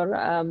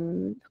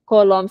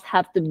columns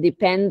have to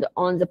depend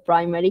on the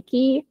primary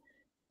key.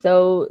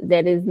 So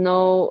there is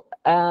no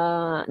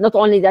not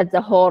only that the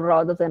whole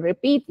row doesn't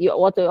repeat, you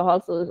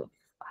also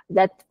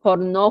that for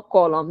no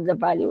column the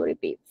value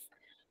repeats,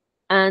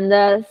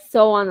 and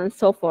so on and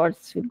so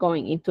forth,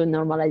 going into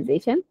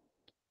normalization.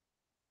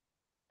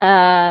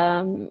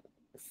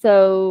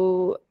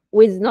 So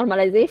with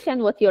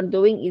normalization, what you're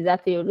doing is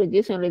that you're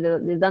reducing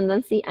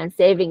redundancy and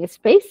saving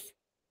space,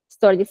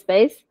 storage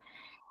space.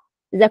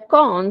 The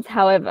cons,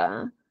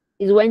 however,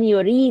 is when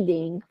you're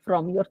reading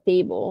from your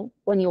table,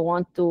 when you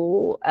want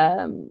to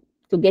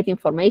get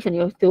information,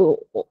 you have to,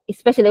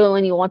 especially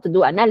when you want to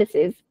do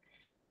analysis,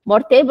 more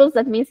tables,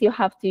 that means you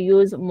have to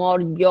use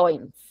more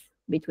joins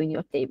between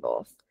your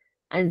tables.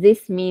 And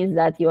this means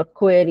that your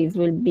queries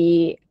will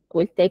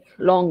take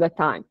longer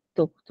time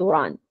to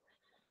run.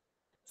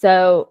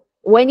 So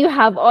when you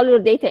have all your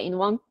data in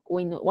one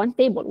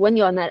table, when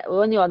you're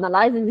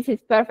analyzing, this is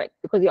perfect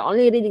because you're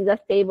only reading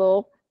that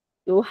table.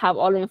 You have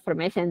all the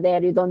information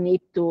there. You don't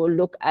need to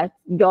look at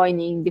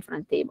joining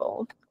different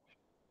tables.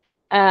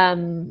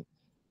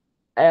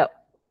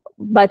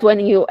 But when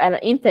you are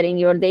entering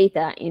your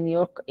data in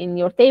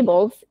your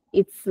tables,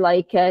 it's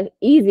like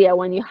easier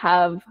when you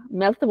have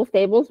multiple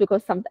tables,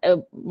 because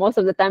most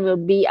of the time you'll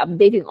be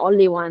updating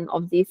only one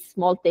of these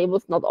small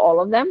tables, not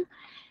all of them.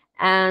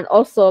 And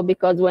also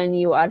because when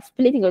you are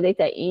splitting your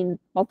data in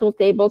multiple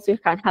tables, you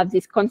can have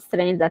these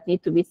constraints that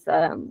need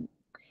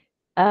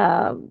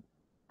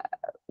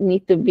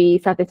to be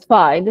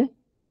satisfied.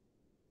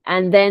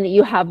 And then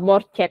you have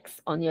more checks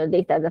on your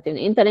data that you're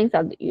entering,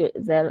 so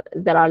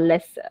there are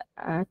less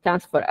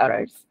chance for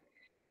errors.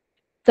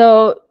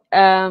 So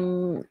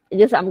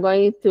just I'm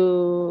going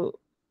to,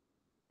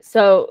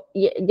 so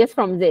just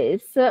from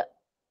this,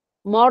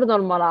 more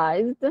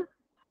normalized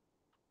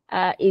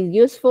is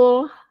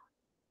useful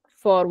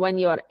for when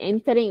you're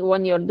entering,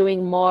 when you're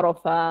doing more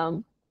of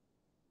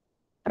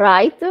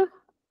write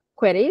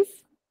queries,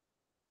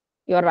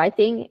 you're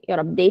writing, you're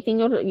updating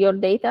your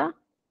data,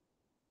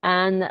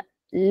 and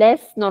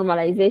less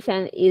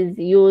normalization is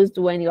used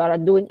when you are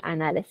doing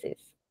analysis.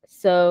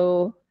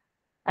 So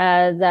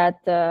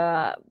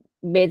that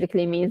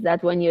basically means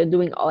that when you're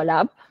doing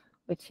OLAP,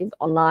 which is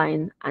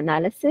online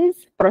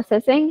analysis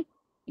processing,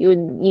 you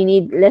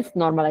need less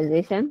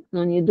normalization.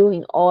 When you're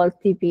doing all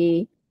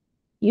TP,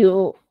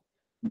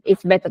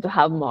 it's better to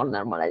have more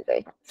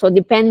normalization. So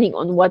depending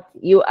on what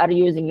you are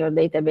using your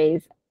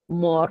database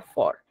more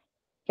for,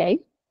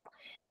 okay?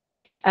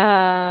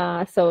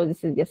 So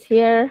this is just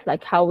here,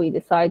 like how we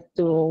decide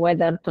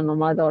whether to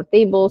normalize our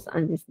tables,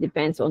 and this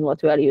depends on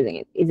what we are using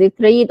it. Is it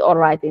read or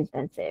write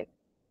intensive,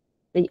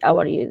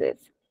 our users?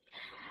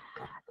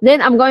 Then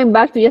I'm going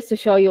back to just to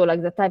show you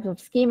like the types of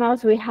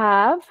schemas we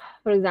have.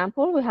 For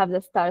example, we have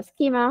the star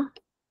schema.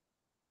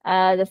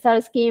 The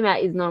star schema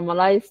is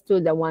normalized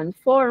to the one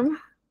form,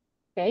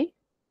 okay?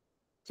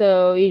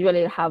 So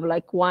usually you have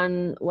like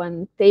one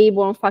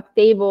table, one fact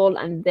table,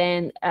 and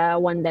then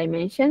one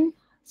dimension.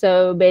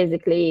 So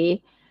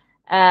basically,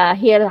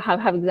 here I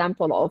have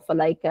example of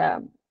like,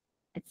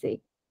 let's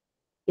see,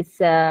 it's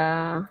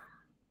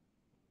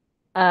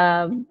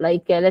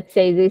like let's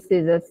say this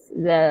is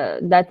the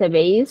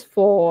database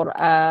for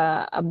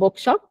a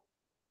bookshop,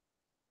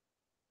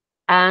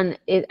 and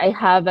I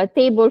have a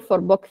table for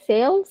book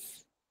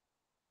sales,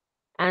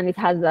 and it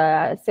has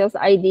the sales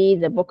ID,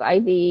 the book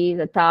ID,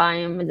 the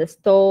time, the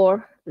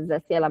store,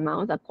 the sale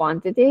amount, the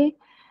quantity.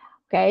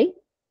 Okay,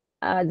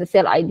 the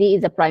sale ID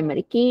is the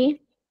primary key,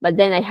 but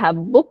then I have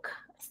book,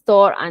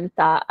 store, and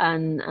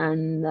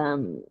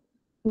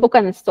book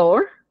and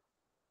store,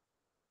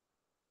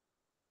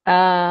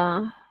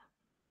 and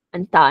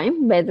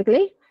time.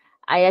 Basically,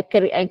 I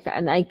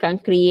can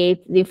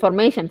create the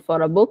information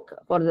for a book,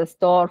 for the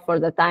store, for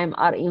the time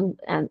are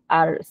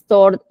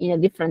stored in a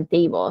different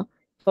table.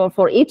 So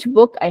for each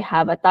book, I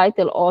have a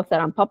title, author,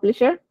 and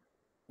publisher,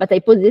 but I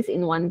put this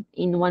in one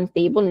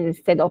table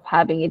instead of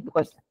having it,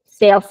 because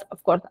sales,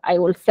 of course, I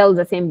will sell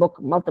the same book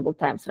multiple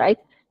times, right?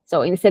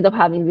 So instead of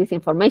having this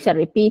information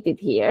repeated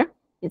here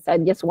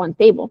inside just one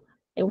table,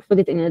 I will put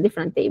it in a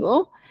different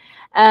table.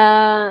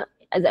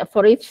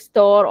 For each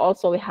store,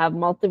 also we have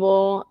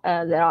multiple.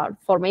 There are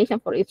formation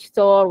for each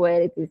store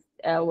where it is,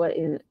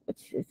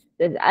 which is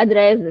the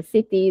address, the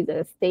city,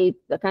 the state,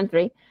 the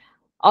country,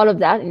 all of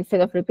that. Instead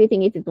of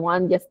repeating it in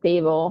one just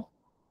table,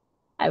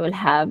 I will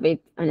have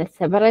it on a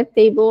separate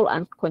table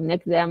and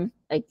connect them.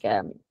 Like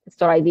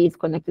store ID is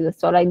connected to the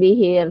store ID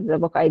here, the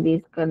book ID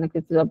is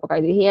connected to the book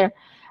ID here.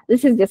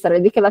 This is just a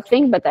ridiculous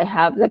thing, but I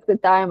have like the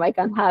time. I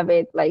can have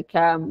it like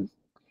the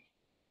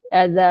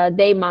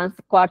day, month,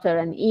 quarter,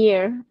 and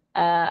year.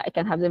 I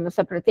can have them in a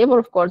separate table.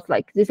 Of course,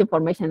 like this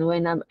information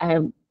when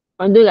I'm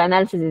doing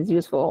analysis, is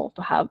useful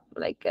to have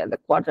like the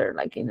quarter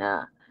like in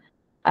a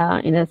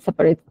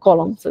separate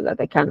column, so that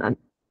I can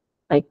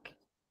like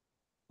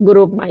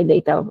group my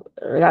data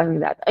regarding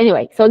that.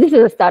 Anyway, so this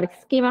is a static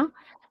schema.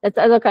 That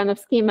other kind of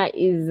schema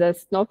is a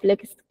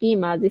snowflake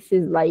schema. This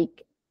is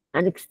like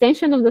an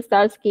extension of the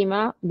star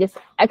schema, just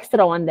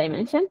extra one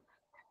dimension.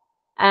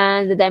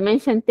 And the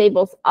dimension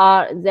tables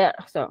are there.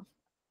 So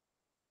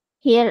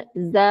here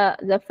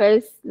the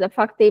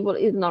fact table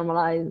is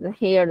normalized.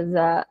 Here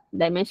the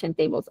dimension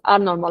tables are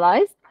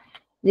normalized.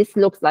 This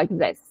looks like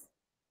this.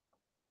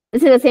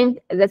 This is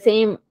the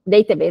same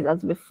database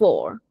as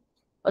before.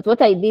 But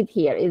what I did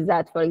here is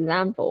that, for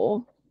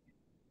example,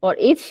 for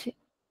each,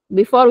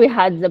 before we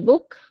had the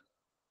book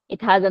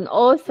it has an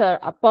author,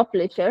 a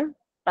publisher,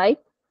 right?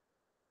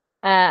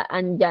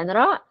 And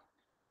genre.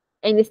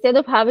 And instead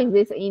of having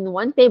this in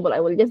one table, I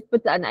will just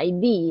put an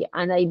ID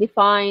and I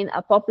define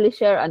a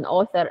publisher and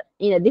author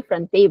in a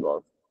different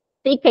table.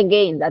 Think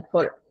again that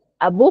for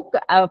a book,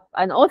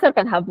 an author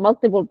can have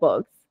multiple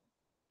books.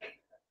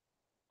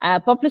 A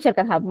publisher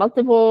can have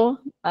multiple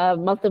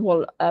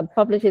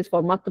publishers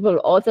for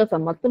multiple authors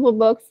and multiple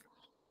books.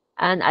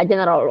 And a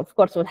general, of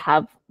course, would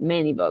have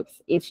many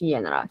books, each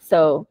genre.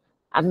 So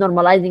I'm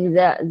normalizing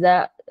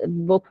the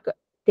book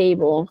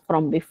table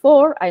from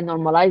before. I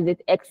normalized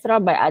it extra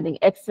by adding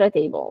extra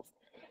tables.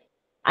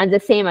 And the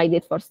same I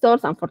did for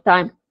stores and for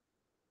time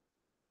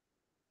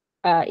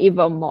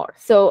even more.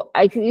 So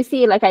you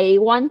see, like I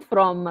went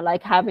from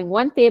like having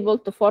one table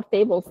to 4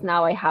 tables.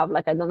 Now I have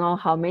like, I don't know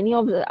how many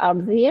of the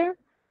are here.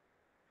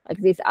 Like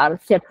these are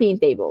 13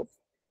 tables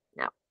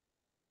now.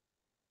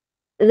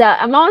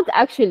 The amount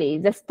actually,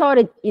 the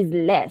storage is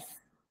less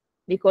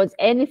because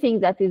anything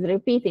that is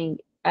repeating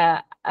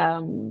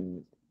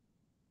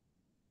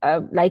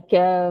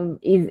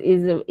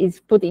is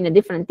put in a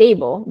different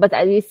table. But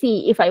as you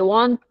see, if I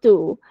want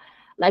to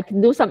like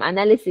do some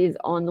analysis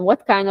on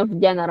what kind of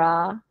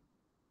genre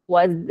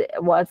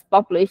was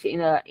published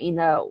in a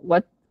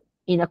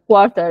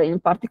quarter in a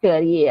particular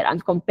year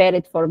and compare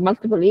it for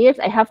multiple years,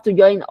 I have to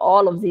join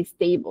all of these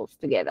tables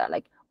together,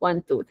 like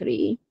 1, 2,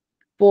 3,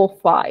 4,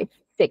 5,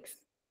 6.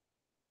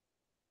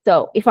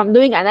 So if I'm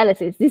doing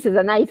analysis, this is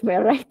a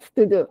nightmare, right,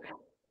 to do.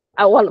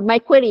 Well, my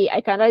query, I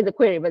can write the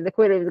query, but the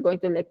query is going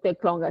to like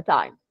take longer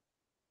time.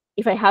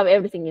 If I have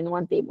everything in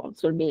one table,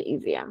 it will be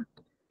easier.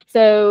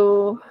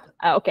 So,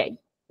 okay,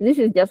 this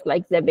is just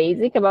like the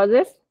basic about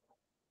this.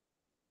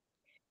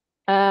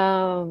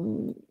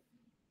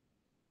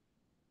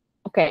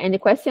 Okay, any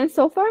questions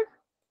so far?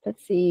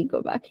 Let's see,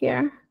 go back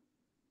here.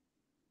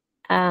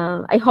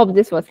 I hope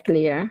this was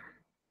clear.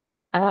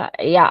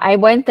 Yeah, I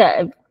went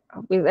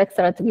with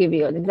extra to give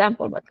you an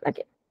example, but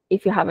like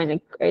if you have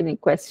any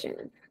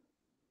questions.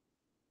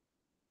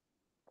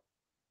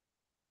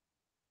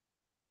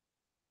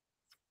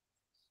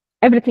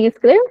 Everything is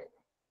clear?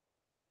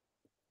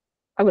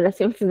 I will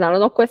assume since there are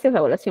no questions,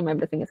 I will assume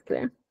everything is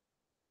clear.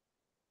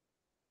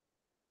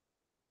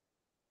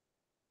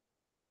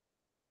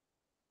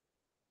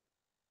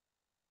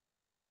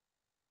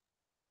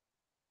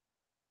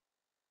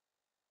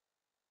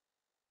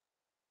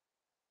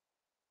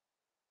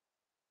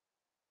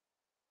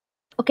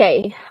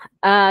 Okay,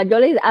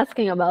 Jolie is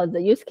asking about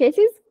the use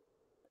cases.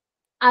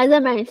 As I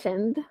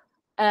mentioned,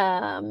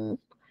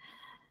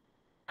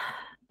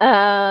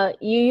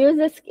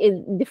 you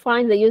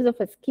define the use of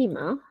a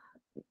schema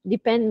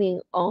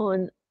depending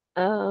on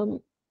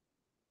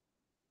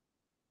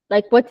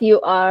like what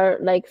you are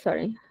like.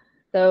 Sorry,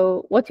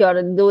 so what you are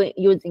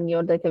using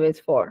your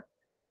database for.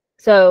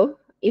 So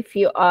if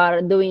you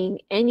are doing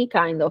any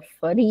kind of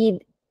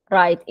read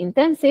write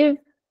intensive,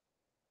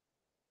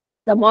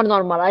 the more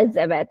normalized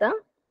the better.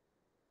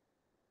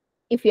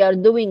 If you are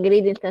doing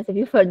read intensive,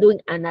 if you are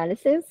doing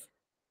analysis,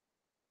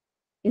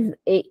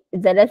 the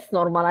less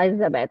normalized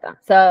the better.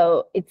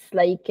 So it's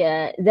like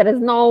there is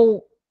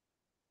no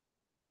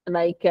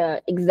like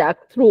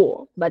exact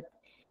rule, but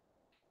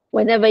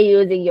whenever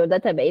you're using your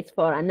database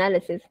for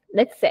analysis,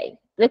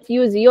 let's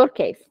use your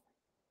case.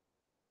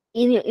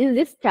 In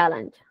this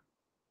challenge,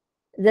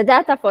 the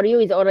data for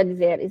you is already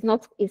there. You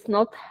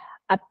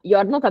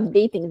are not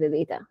updating the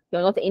data.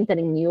 You're not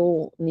entering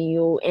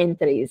new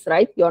entries,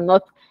 right? You're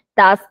not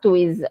tasked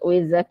with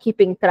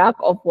keeping track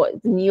of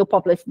what new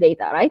published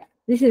data, right?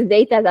 This is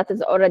data that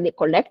is already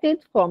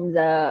collected from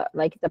the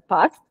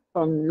past,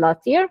 from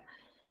last year,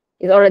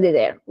 is already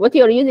there. What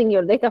you're using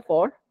your data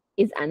for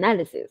is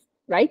analysis,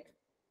 right?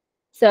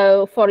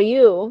 So for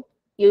you,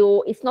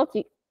 it's not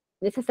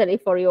necessary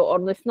for you,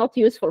 or it's not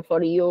useful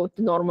for you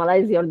to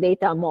normalize your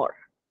data more.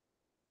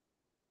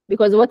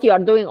 Because what you are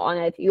doing on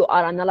it, you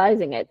are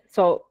analyzing it.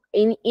 So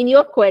in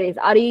your queries,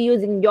 are you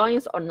using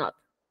joins or not?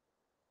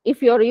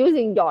 If you're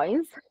using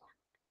joins,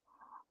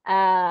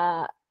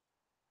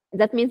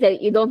 that means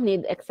that you don't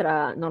need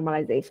extra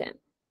normalization.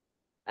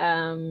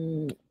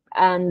 And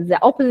the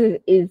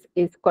opposite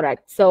is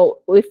correct. So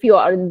if you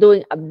are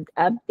doing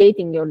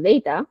updating your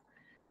data,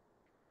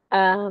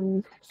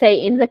 say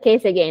in the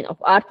case again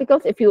of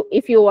articles, if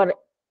you are,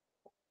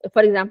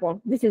 for example,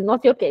 this is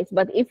not your case,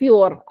 but if you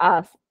are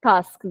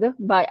tasked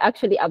by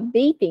actually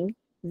updating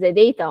the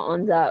data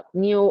on the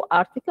new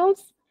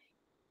articles,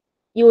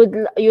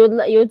 you'd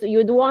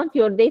want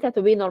your data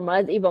to be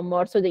normalized even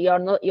more, so that you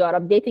are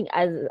updating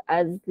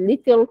as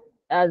little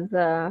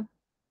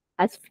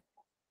as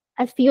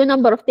few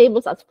number of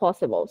tables as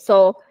possible.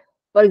 So,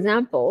 for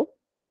example,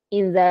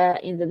 in the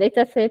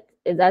data set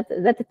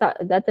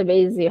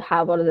database you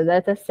have, or the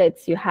data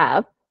sets you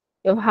have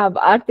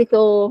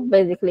article,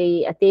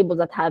 basically a table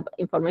that have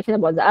information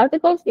about the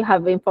articles. You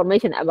have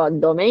information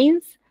about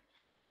domains,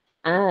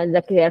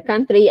 their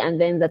country, and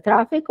then the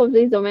traffic of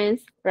these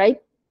domains,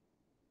 right?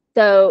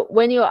 So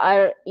when you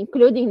are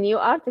including new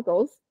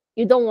articles,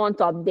 you don't want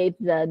to update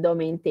the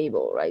domain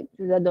table, right?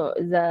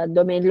 The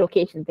domain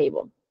location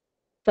table.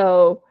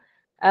 So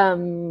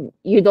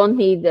you don't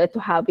need to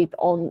have it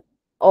on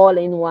all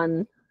in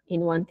one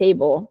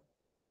table.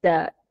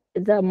 The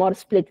more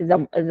split,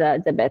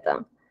 the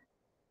better.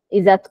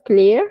 Is that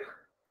clear,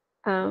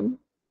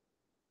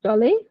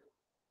 Jolly?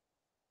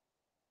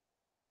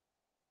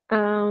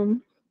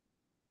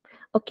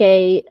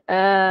 Okay,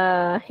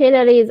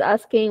 Hillary is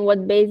asking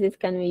what basis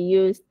can we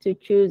use to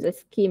choose a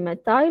schema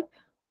type?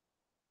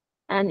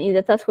 And in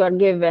the task we are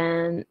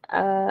given,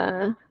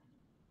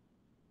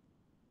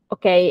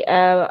 okay,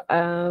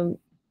 are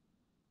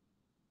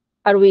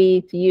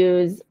we to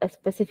use a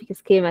specific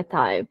schema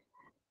type?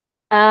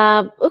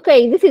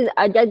 Okay, this is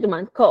a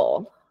judgment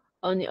call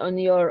on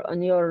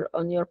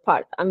your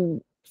part.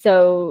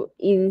 So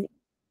is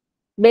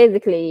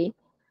basically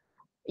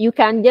you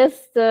can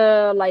just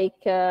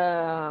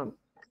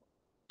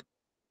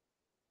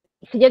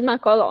it's a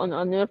judgment call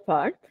on your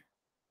part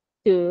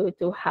to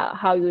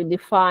how you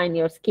define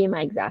your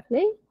schema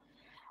exactly,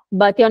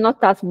 but you're not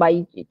tasked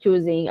by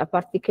choosing a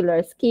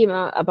particular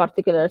schema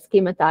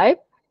type.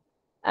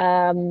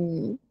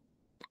 You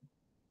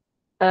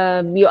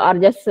are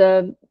just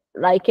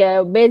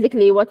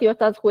basically what you're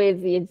tasked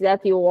with is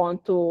that you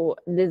want to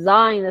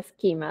design a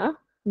schema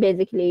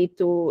basically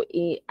to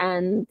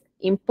and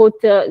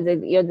input the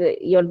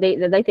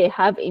data you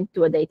have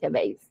into a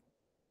database.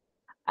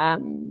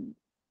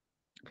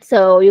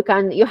 So you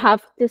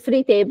have the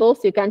 3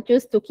 tables. You can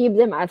choose to keep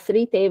them as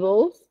 3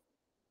 tables.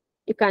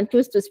 You can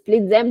choose to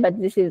split them,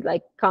 but this is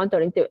like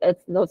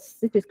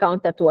this is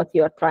counter to what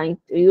you are trying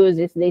to use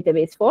this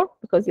database for,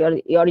 because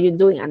you're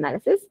doing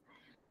analysis.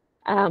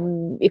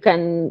 You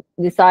can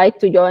decide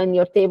to join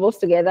your tables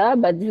together,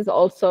 but this is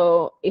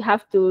also, you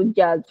have to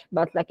judge.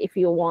 But like if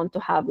you want to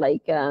have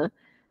like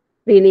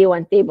really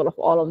one table of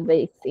all of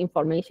this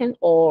information,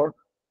 or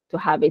to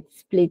have it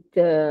split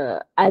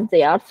as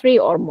they are 3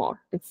 or more,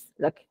 it's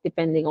like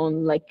depending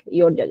on like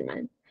your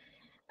judgment.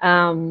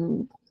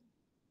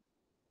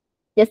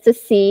 Just to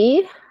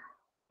see,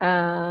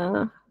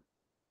 and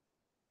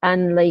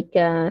like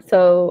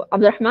so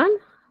Abdurrahman,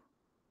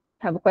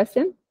 have a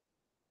question?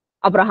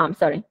 Abraham,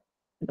 sorry.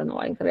 I don't know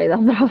why I said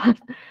Abraham.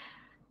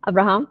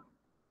 Abraham?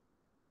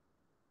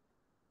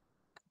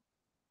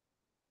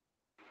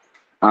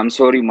 I'm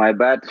sorry, my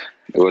bad.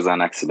 It was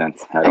an accident.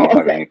 I don't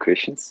have any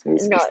questions.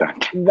 Let's No,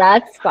 start.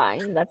 that's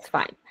fine. That's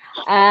fine.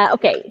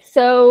 Okay,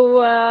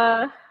 so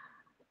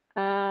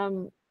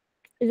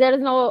if there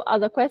is no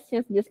other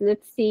questions, just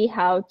let's see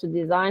how to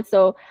design.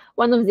 So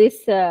one of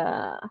these,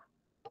 sorry,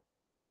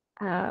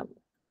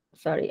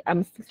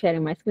 I'm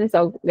sharing my screen.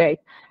 So great.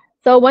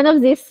 So one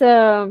of these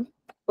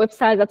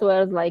websites that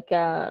was like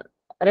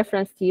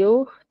reference to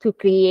you to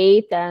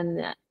create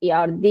an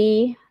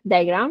ERD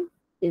diagram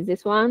is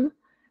this one.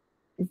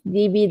 It's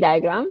DB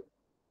diagram.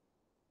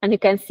 And you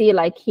can see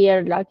like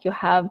here, like you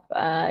have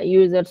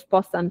users,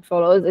 posts and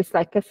follows. It's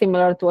like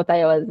similar to what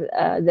I was,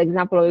 the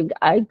example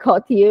I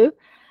got you,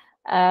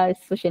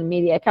 social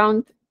media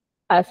account,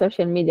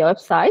 social media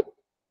website.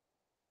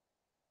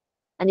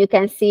 And you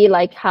can see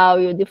like how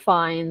you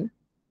define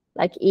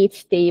like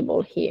each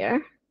table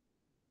here.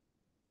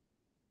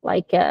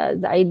 Like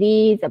the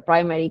ID, the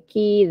primary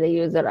key, the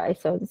user ID.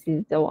 So this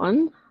is the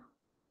one.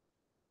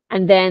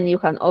 And then you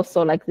can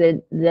also like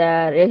the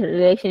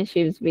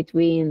relationships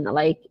between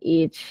like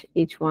each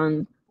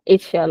one,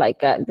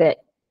 the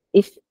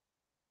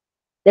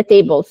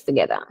tables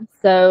together.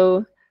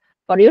 So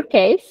for your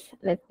case,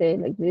 let's say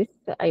like this,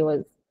 I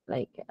was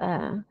like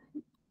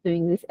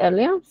doing this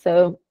earlier.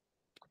 So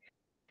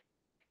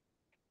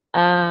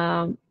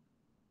one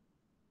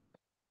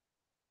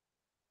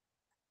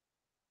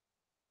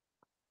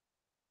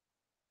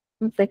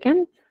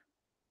second.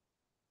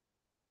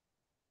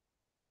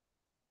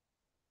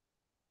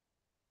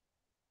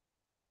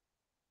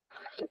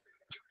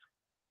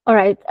 All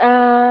right.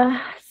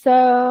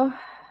 So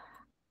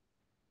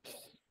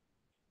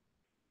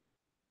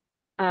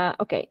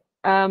okay.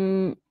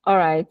 All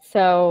right.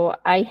 So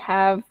I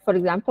have, for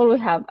example, we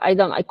have, I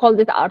called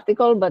it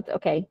article, but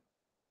okay.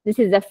 This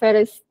is the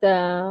first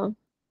that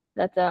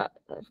let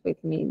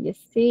me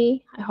just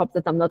see. I hope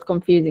that I'm not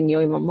confusing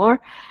you even more.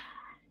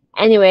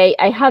 Anyway,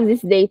 I have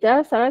this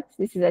data set.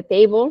 This is a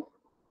table.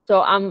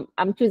 So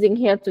I'm choosing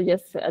here to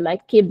just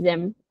like keep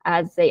them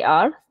as they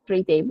are,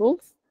 3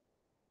 tables.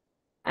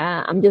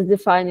 I'm just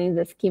defining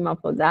the schema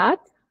for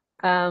that.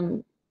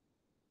 All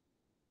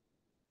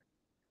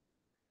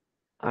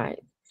right,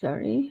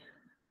 sorry.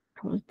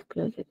 I want to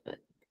close it, but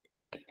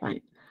okay,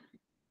 fine.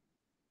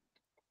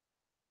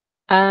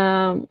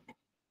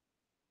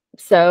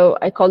 So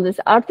I call this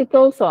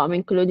article. So I'm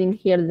including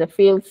here the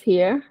fields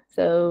here.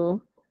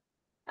 So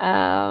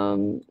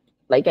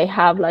like I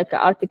have like an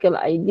article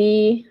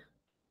ID,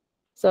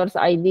 source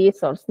ID,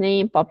 source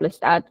name,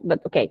 published at,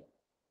 but okay,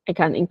 I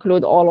can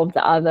include all of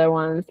the other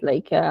ones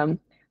like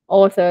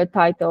author,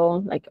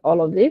 title, like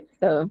all of this.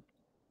 So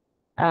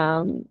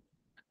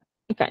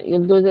okay,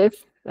 you'll do this,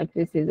 like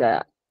this is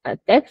a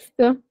text,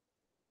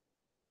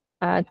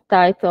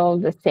 title,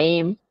 the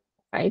same,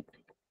 right?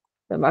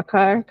 The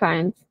Bakar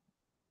kinds,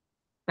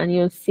 and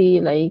you'll see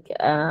like,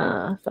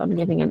 so I'm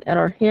getting an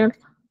error here.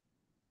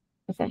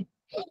 Okay.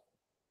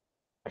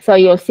 So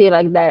you'll see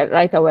like that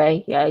right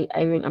away. Yeah,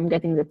 I'm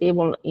getting the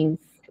table is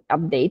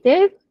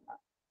updated,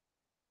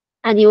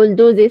 and you will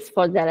do this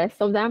for the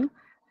rest of them.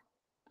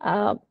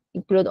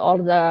 Include all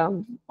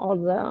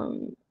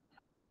the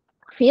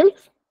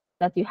fields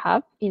that you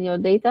have in your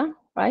data,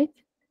 right?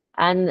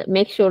 And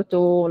make sure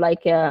to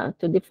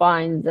to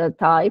define the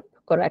type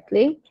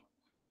correctly.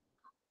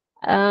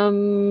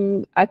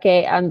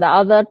 Okay, and the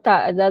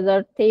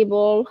other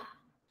table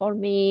for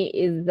me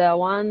is the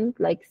one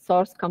like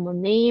source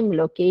common name,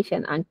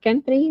 location, and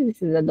country.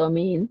 This is the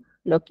domain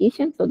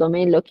location. So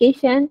domain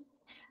location,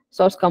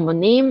 source common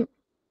name,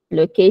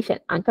 location,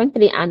 and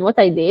country. And what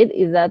I did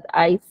is that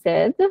I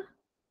said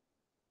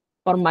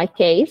for my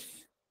case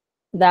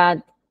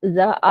that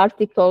the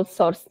article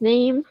source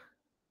name,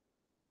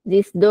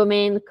 this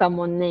domain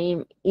common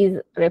name is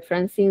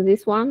referencing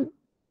this one.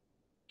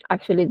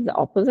 Actually, it's the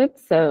opposite.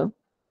 So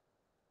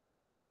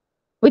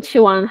which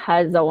one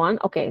has the one?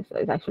 Okay, so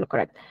it's actually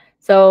correct.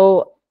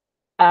 So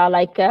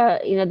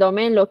in a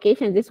domain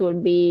location, this will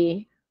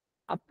be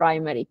a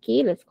primary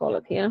key. Let's call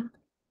it here.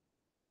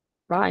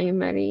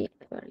 Primary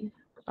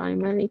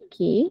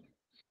key,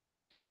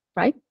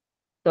 right?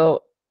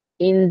 So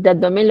in the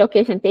domain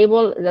location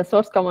table, the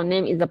source common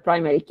name is the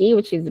primary key,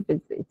 which is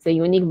it's a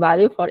unique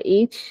value for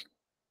each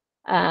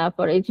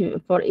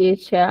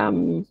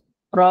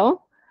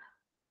row.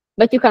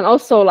 But you can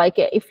also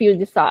if you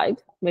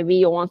decide, maybe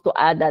you want to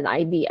add an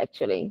ID,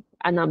 actually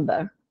a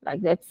number, like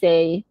let's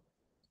say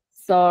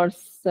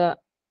source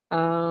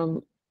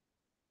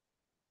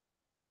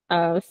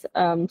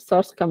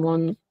source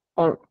common,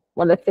 or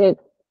well, let's say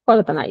call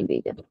it an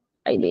ID, just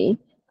ID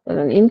as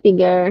an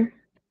integer,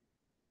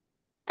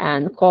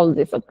 and call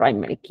this a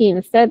primary key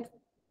instead.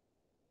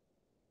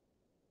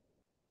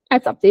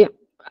 It's up to you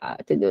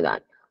to do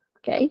that.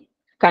 Okay,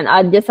 can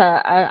add just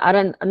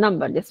a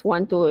number, just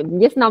want to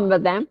just number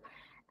them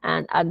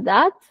and add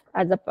that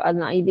as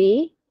an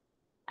ID.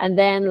 And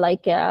then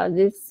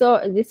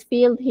this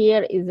field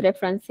here is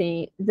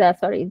referencing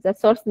the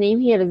source name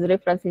here is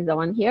referencing the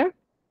one here.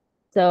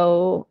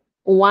 So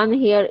one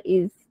here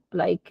is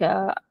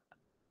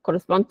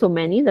correspond to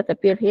many that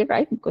appear here,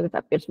 right? Because it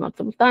appears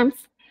multiple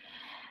times.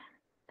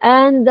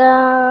 And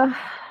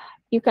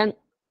you can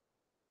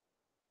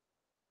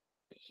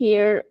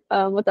here,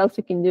 what else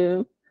you can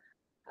do?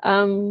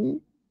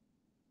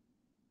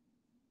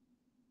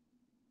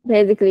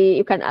 Basically,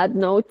 you can add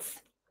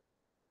notes.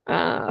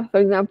 For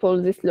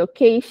example, this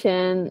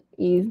location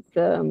is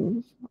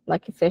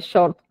it's a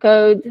short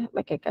code.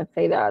 Like I can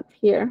say that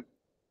here.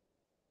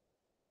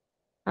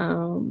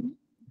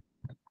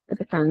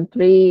 The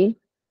country.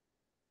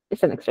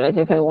 It's an extra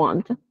if I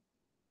want.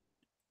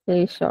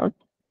 Very short.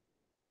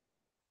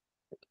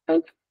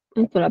 It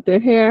will appear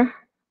here.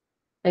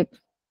 Like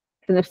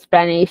an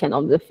explanation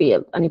of the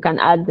field, and you can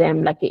add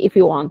them if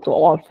you want to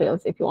all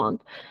fields if you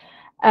want.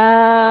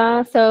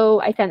 So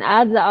I can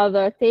add the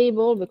other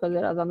table because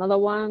there is another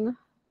one,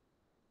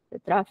 the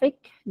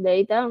traffic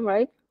data,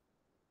 right?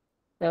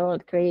 So I'll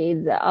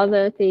create the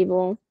other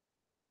table.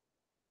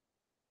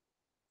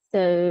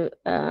 So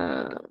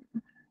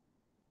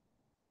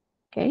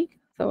okay,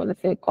 so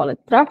let's say call it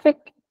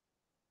traffic.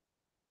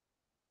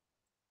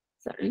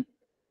 Sorry.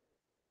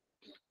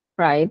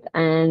 Right,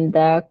 and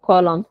the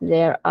columns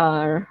there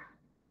are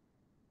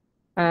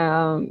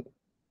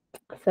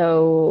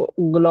so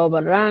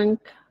global rank,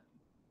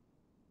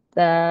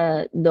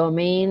 the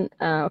domain.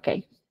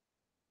 Okay.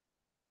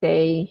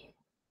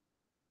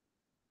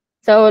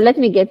 So let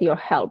me get your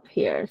help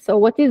here. So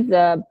what is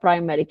the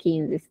primary key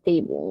in this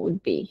table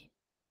would be?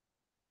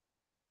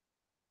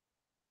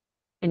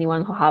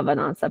 Anyone who have an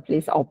answer,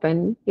 please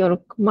open your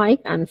mic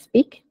and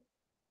speak,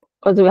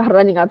 because we are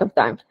running out of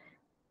time.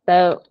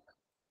 So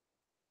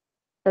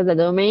the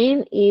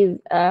domain is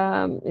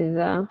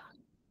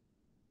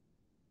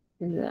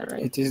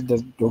right? It is the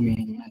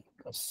domain.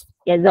 Yes.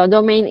 Yeah, the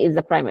domain is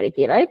the primary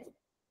key, right?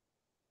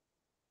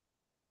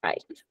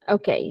 Right.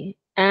 Okay.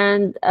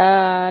 And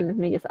let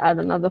me just add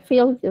another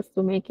field just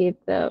to make it.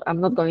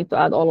 I'm not going to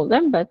add all of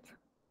them, but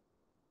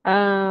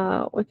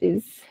what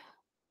is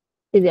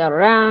CDR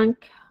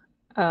rank,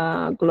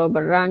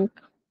 global rank.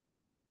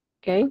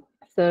 Okay.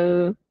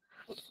 So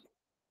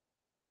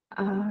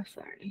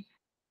sorry.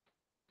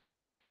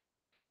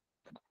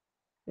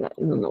 I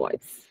don't know why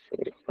it's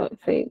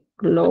say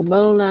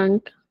global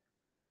rank.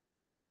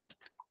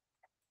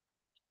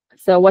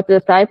 So what's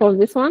the type of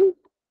this one?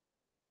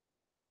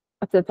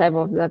 What's the type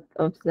of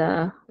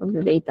the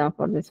data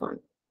for this one?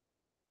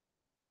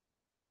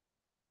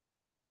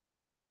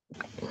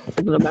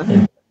 The global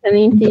Yeah. an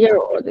integer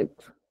or is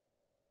it?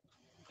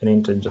 An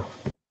integer.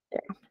 Yeah.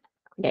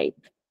 Great.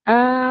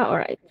 All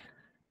right.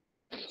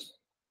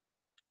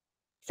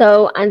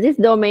 So, and this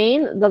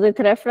domain, does it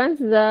reference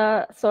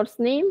the source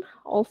name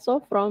also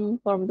from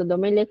the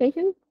domain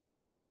location?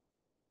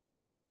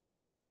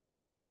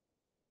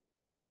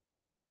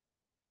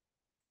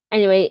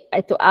 Anyway,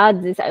 to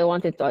add this, I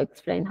wanted to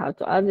explain how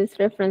to add this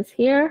reference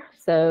here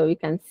so you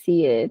can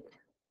see it.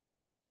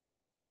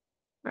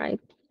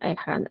 Right, I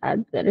can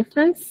add the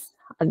reference.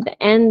 at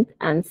the end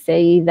and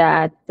say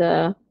that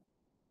the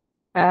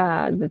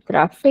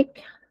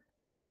traffic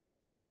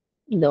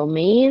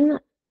domain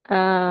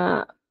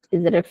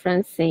is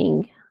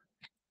referencing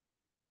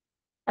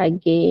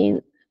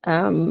again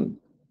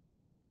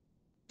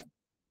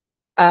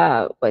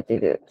what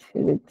is it?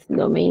 Is it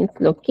domains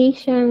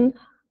location,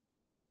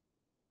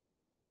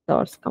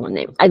 source common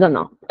name? I don't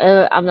know.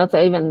 I'm not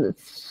even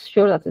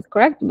sure that is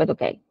correct, but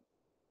okay.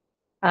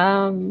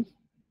 Why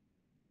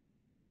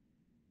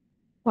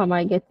am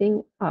I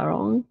getting a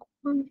wrong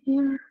one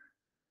here?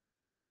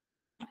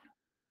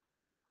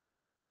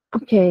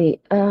 Okay.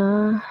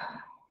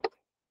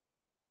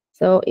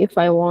 So if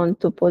I want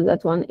to put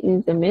that one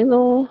in the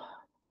middle,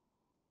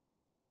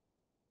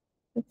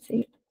 let's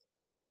see.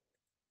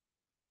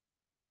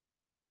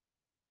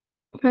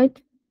 Right.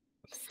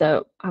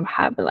 So I'm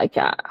having like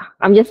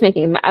I'm just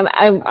making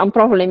I'm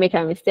probably making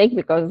a mistake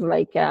because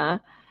like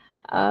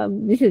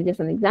this is just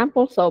an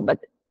example. So but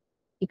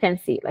you can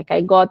see like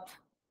I got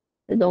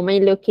the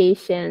domain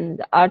location,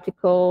 the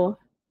article,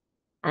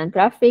 and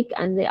traffic,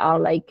 and they are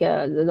like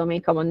the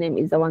domain common name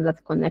is the one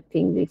that's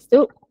connecting these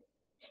two.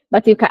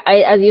 But you can,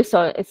 as you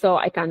saw, so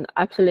I can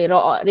actually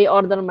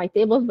reorder my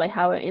tables by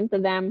how I enter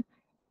them,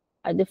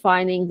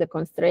 defining the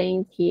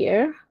constraint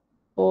here,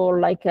 or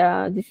like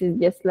this is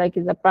just like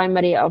the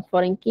primary of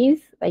foreign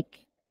keys, like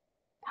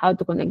how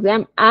to connect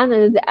them.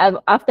 And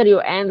after you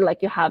end,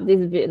 like you have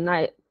this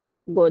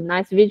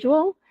nice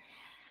visual.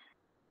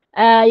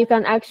 You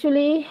can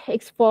actually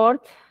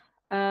export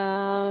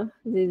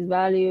this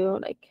value,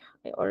 like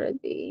I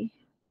already.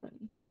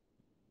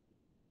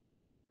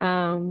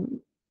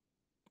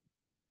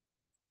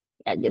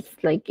 Yeah,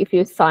 just like if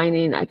you sign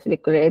in, actually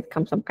create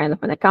some kind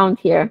of an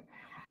account here,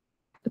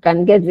 you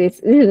can get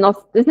this. This is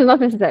not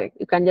necessary.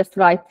 You can just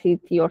write it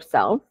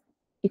yourself.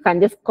 You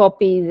can just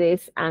copy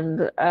this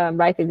and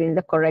write it in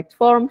the correct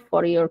form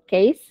for your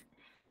case.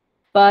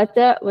 But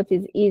what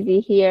is easy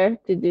here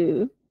to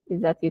do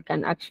is that you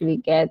can actually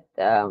get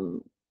a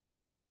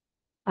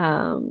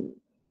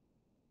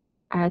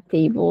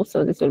table.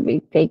 So this will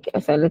be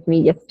so let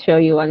me just show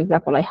you one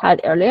example I had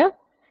earlier.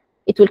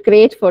 It will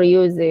create for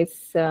you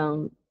this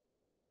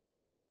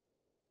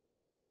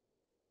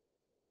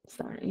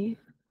sorry,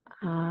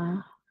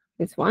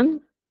 this one.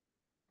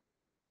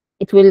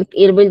 It will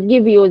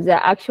give you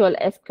the actual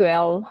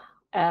SQL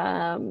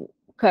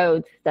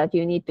code that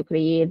you need to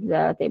create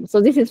the table. So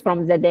this is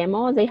from the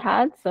demo they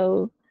had.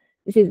 So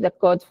this is the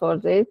code for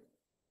this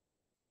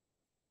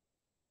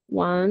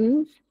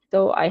one.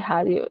 So I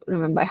had, you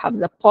remember, I have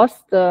the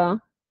post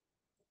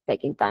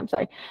taking time,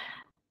 sorry.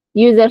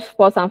 Users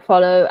post and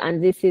follow,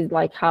 and this is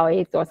like how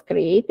it was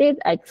created.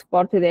 I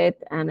exported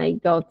it and I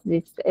got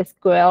this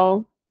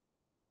SQL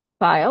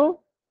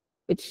file,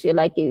 which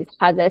like it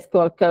has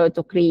SQL code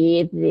to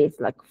create this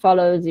like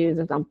follows,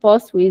 users, and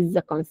posts with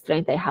the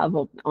constraint I have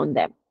on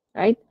them,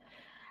 right?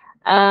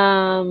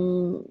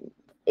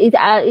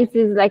 It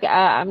is like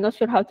I'm not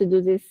sure how to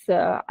do this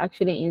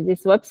actually in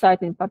this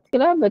website in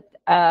particular, but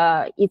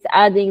it's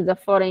adding the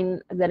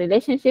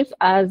relationships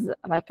as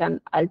like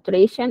an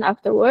alteration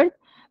afterward.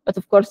 But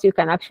of course, you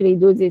can actually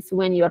do this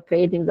when you're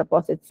creating the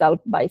post itself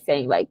by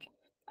saying like,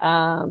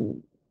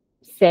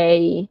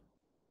 say,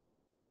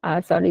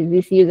 sorry,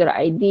 this user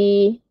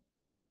ID.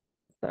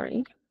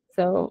 Sorry.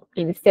 So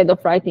instead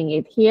of writing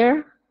it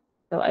here,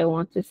 so I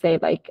want to say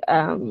like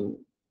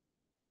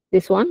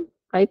this one,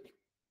 right?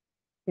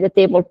 The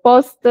table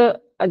post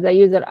as a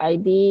user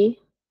ID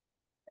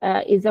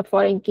is a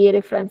foreign key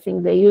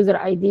referencing the user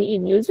ID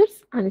in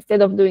users. And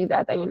instead of doing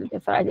that, I will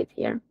just write it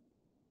here.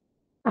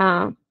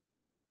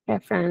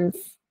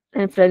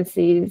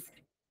 References,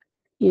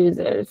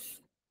 users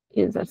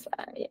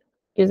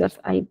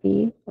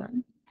ID.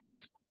 Sorry.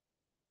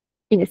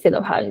 Instead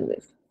of having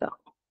this. So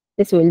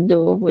this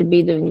will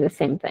be doing the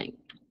same thing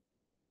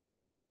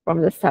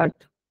from the start.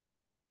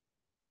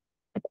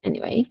 But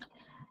anyway,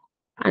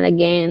 and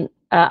again,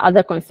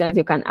 other constraints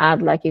you can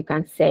add, like you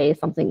can say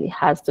something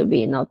has to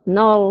be not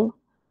null.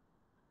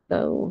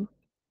 So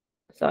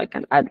I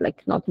can add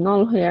like not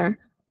null here.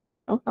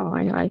 Oh, how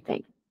am I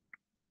writing?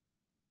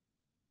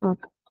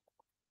 Okay.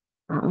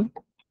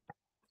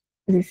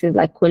 This is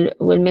like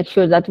we'll make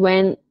sure that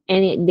when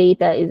any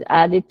data is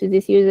added to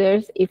these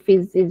users, if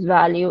this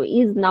value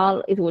is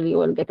null, you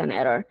will get an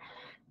error,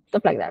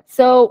 stuff like that.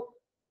 So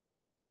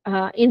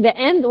in the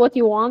end, what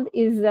you want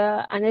is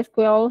an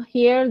SQL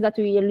here that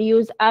we will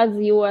use as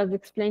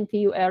explained to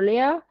you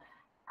earlier,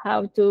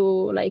 how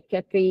to like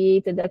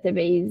create a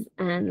database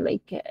and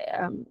like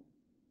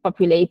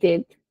populate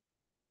it,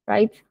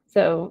 right?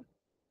 So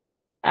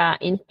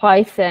in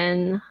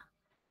Python,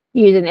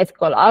 using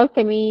SQL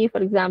Alchemy,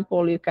 for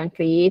example, you can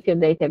create your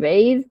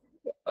database.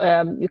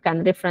 You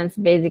can reference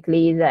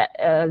basically the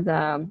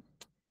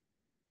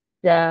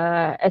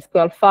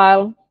SQL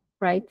file,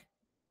 right?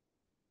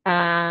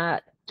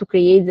 To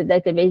create the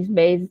database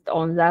based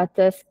on that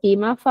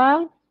schema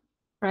file,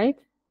 right?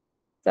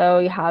 So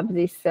you have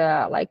this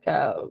like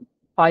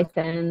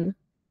Python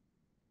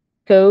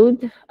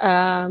code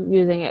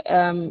using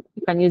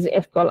you can use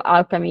SQL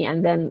Alchemy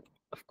and then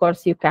of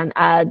course, you can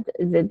add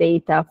the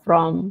data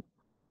from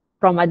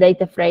a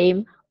data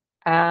frame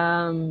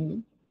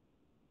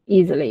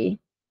easily.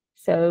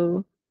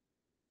 So,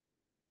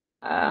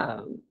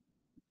 add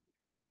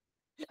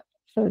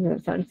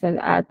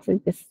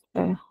this.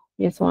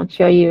 Just want to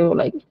show you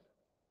like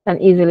can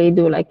easily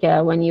do like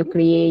when you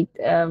create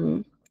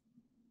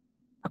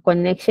a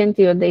connection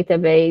to your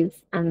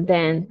database, and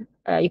then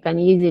you can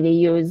easily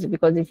use,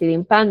 because this is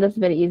in pandas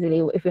very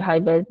easily. If you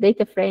have a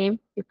data frame,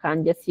 you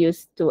can just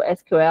use to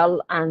SQL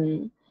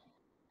and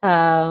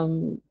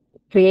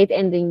create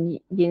ending.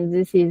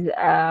 This is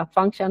a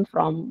function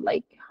from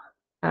like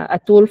a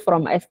tool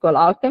from SQL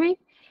Alchemy,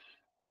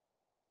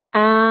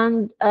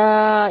 and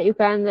you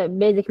can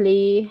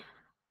basically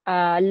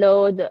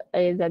load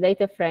the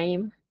data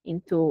frame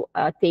into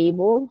a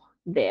table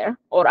there,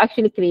 or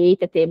actually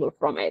create a table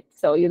from it.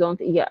 So you don't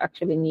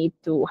actually need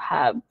to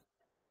have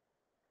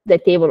the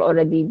table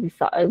already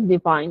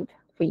defined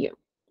for you.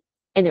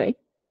 Anyway,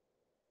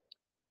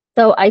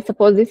 so I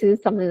suppose this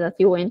is something that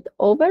you went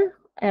over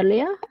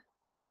earlier.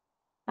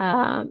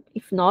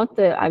 If not,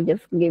 I'll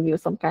just give you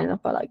some kind of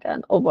like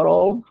an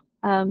overall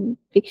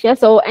picture.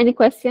 So any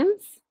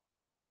questions?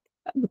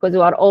 Because we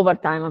are over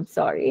time, I'm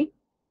sorry.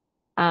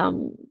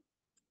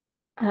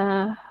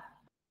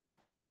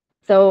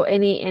 So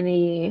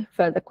any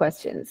further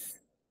questions?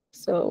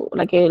 So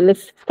like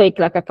let's take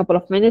like a couple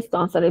of minutes to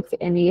answer if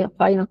any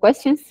final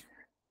questions,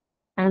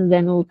 and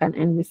then we can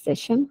end this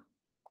session.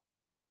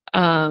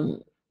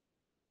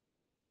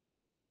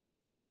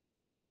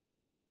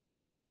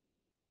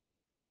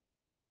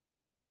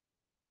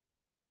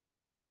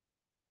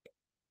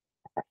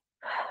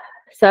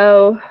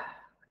 So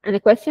any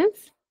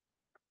questions?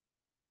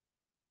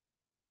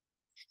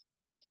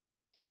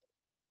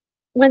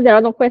 When there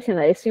are no questions,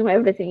 I assume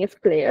everything is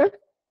clear.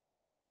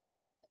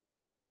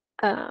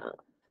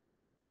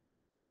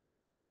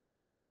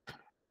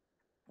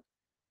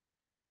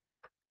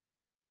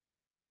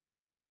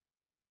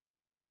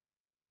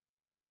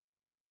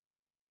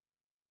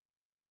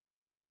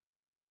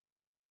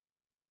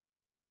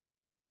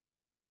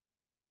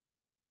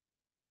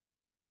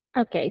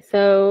 Okay,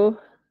 so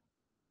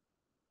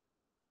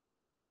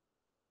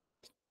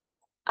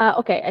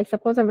okay, I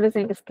suppose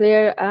everything is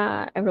clear.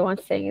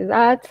 Everyone's saying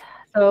that.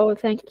 So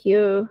thank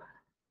you.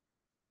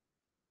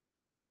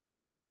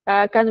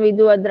 Can we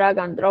do a drag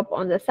and drop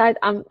on the side?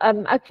 I'm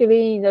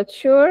actually not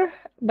sure,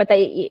 but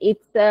it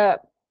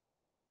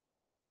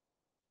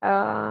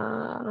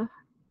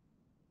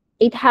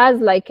has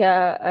like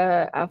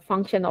a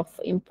function of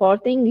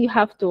importing. You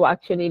have to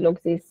actually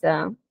look this.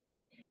 I'm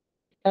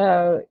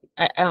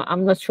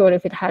not sure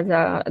if it has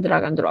a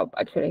drag and drop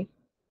actually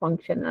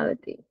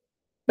functionality.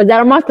 But there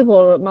are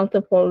multiple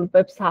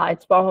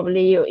websites.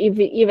 Probably,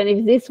 even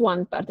if this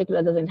one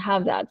particular doesn't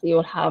have that, you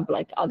will have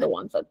like other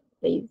ones that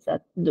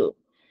do.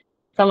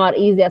 Some are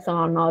easier, some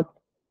are not.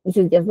 This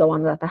is just the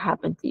one that I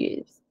happen to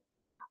use.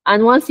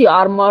 And once you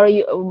are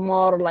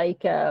more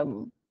like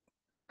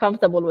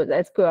comfortable with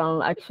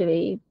SQL,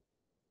 actually,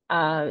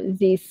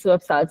 these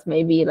websites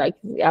maybe like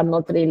are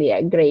not really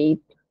not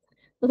great,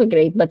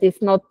 but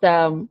it's not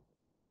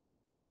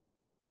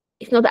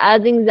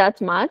adding that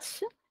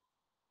much.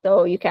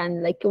 So you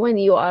can, like, when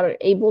you are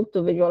able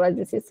to visualize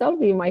this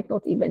yourself, you might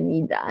not even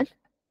need that.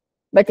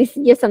 But it's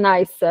just a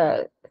nice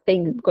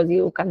thing because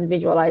you can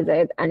visualize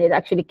it, and it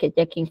actually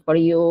checking for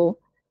you,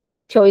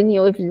 showing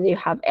you if you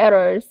have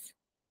errors.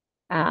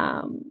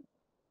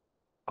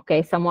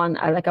 Okay, someone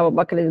like Abu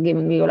Bakr is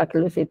giving me like a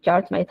lucid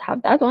chart, might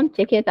have that one.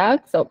 Check it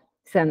out. So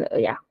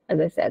yeah, as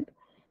I said,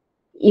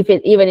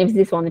 even if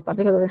this one in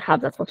particular doesn't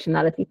have that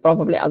functionality,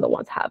 probably other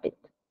ones have it.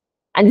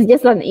 And it's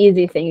just an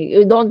easy thing.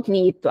 You don't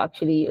need to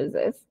actually use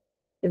this.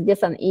 It's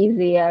just an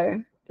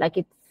easier, like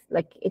it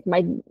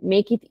might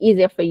make it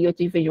easier for you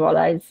to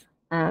visualize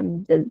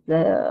I'm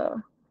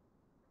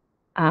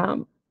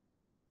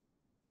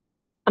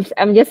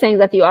just saying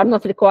that you are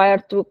not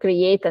required to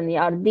create an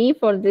ERD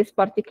for this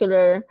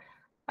particular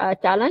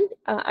challenge.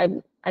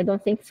 I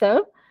don't think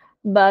so,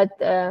 but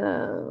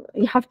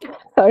you have to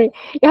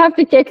you have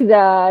to check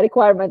the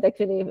requirement,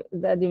 actually,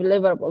 the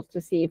deliverables,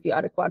 to see if you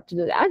are required to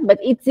do that. But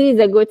it is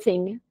a good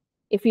thing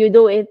if you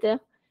do it.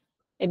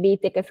 Maybe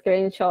take a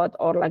screenshot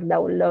or like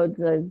download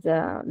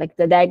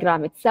the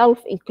diagram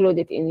itself, include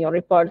it in your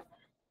report.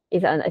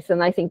 It's a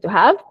nice thing to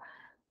have.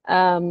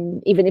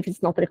 Even if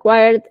it's not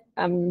required.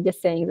 I'm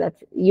just saying that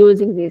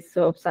using this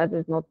website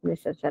is not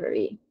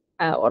necessarily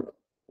or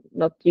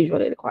not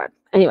usually required.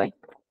 Anyway,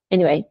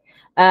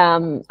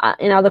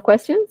 any other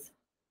questions?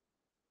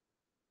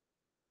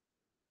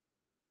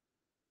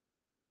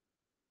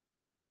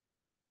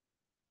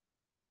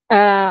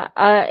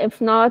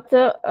 If not,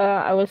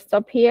 I will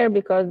stop here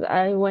because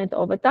I went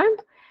over time.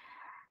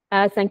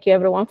 Thank you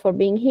everyone for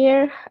being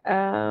here.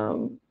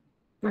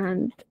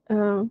 And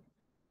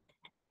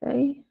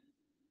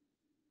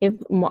if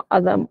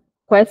other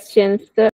questions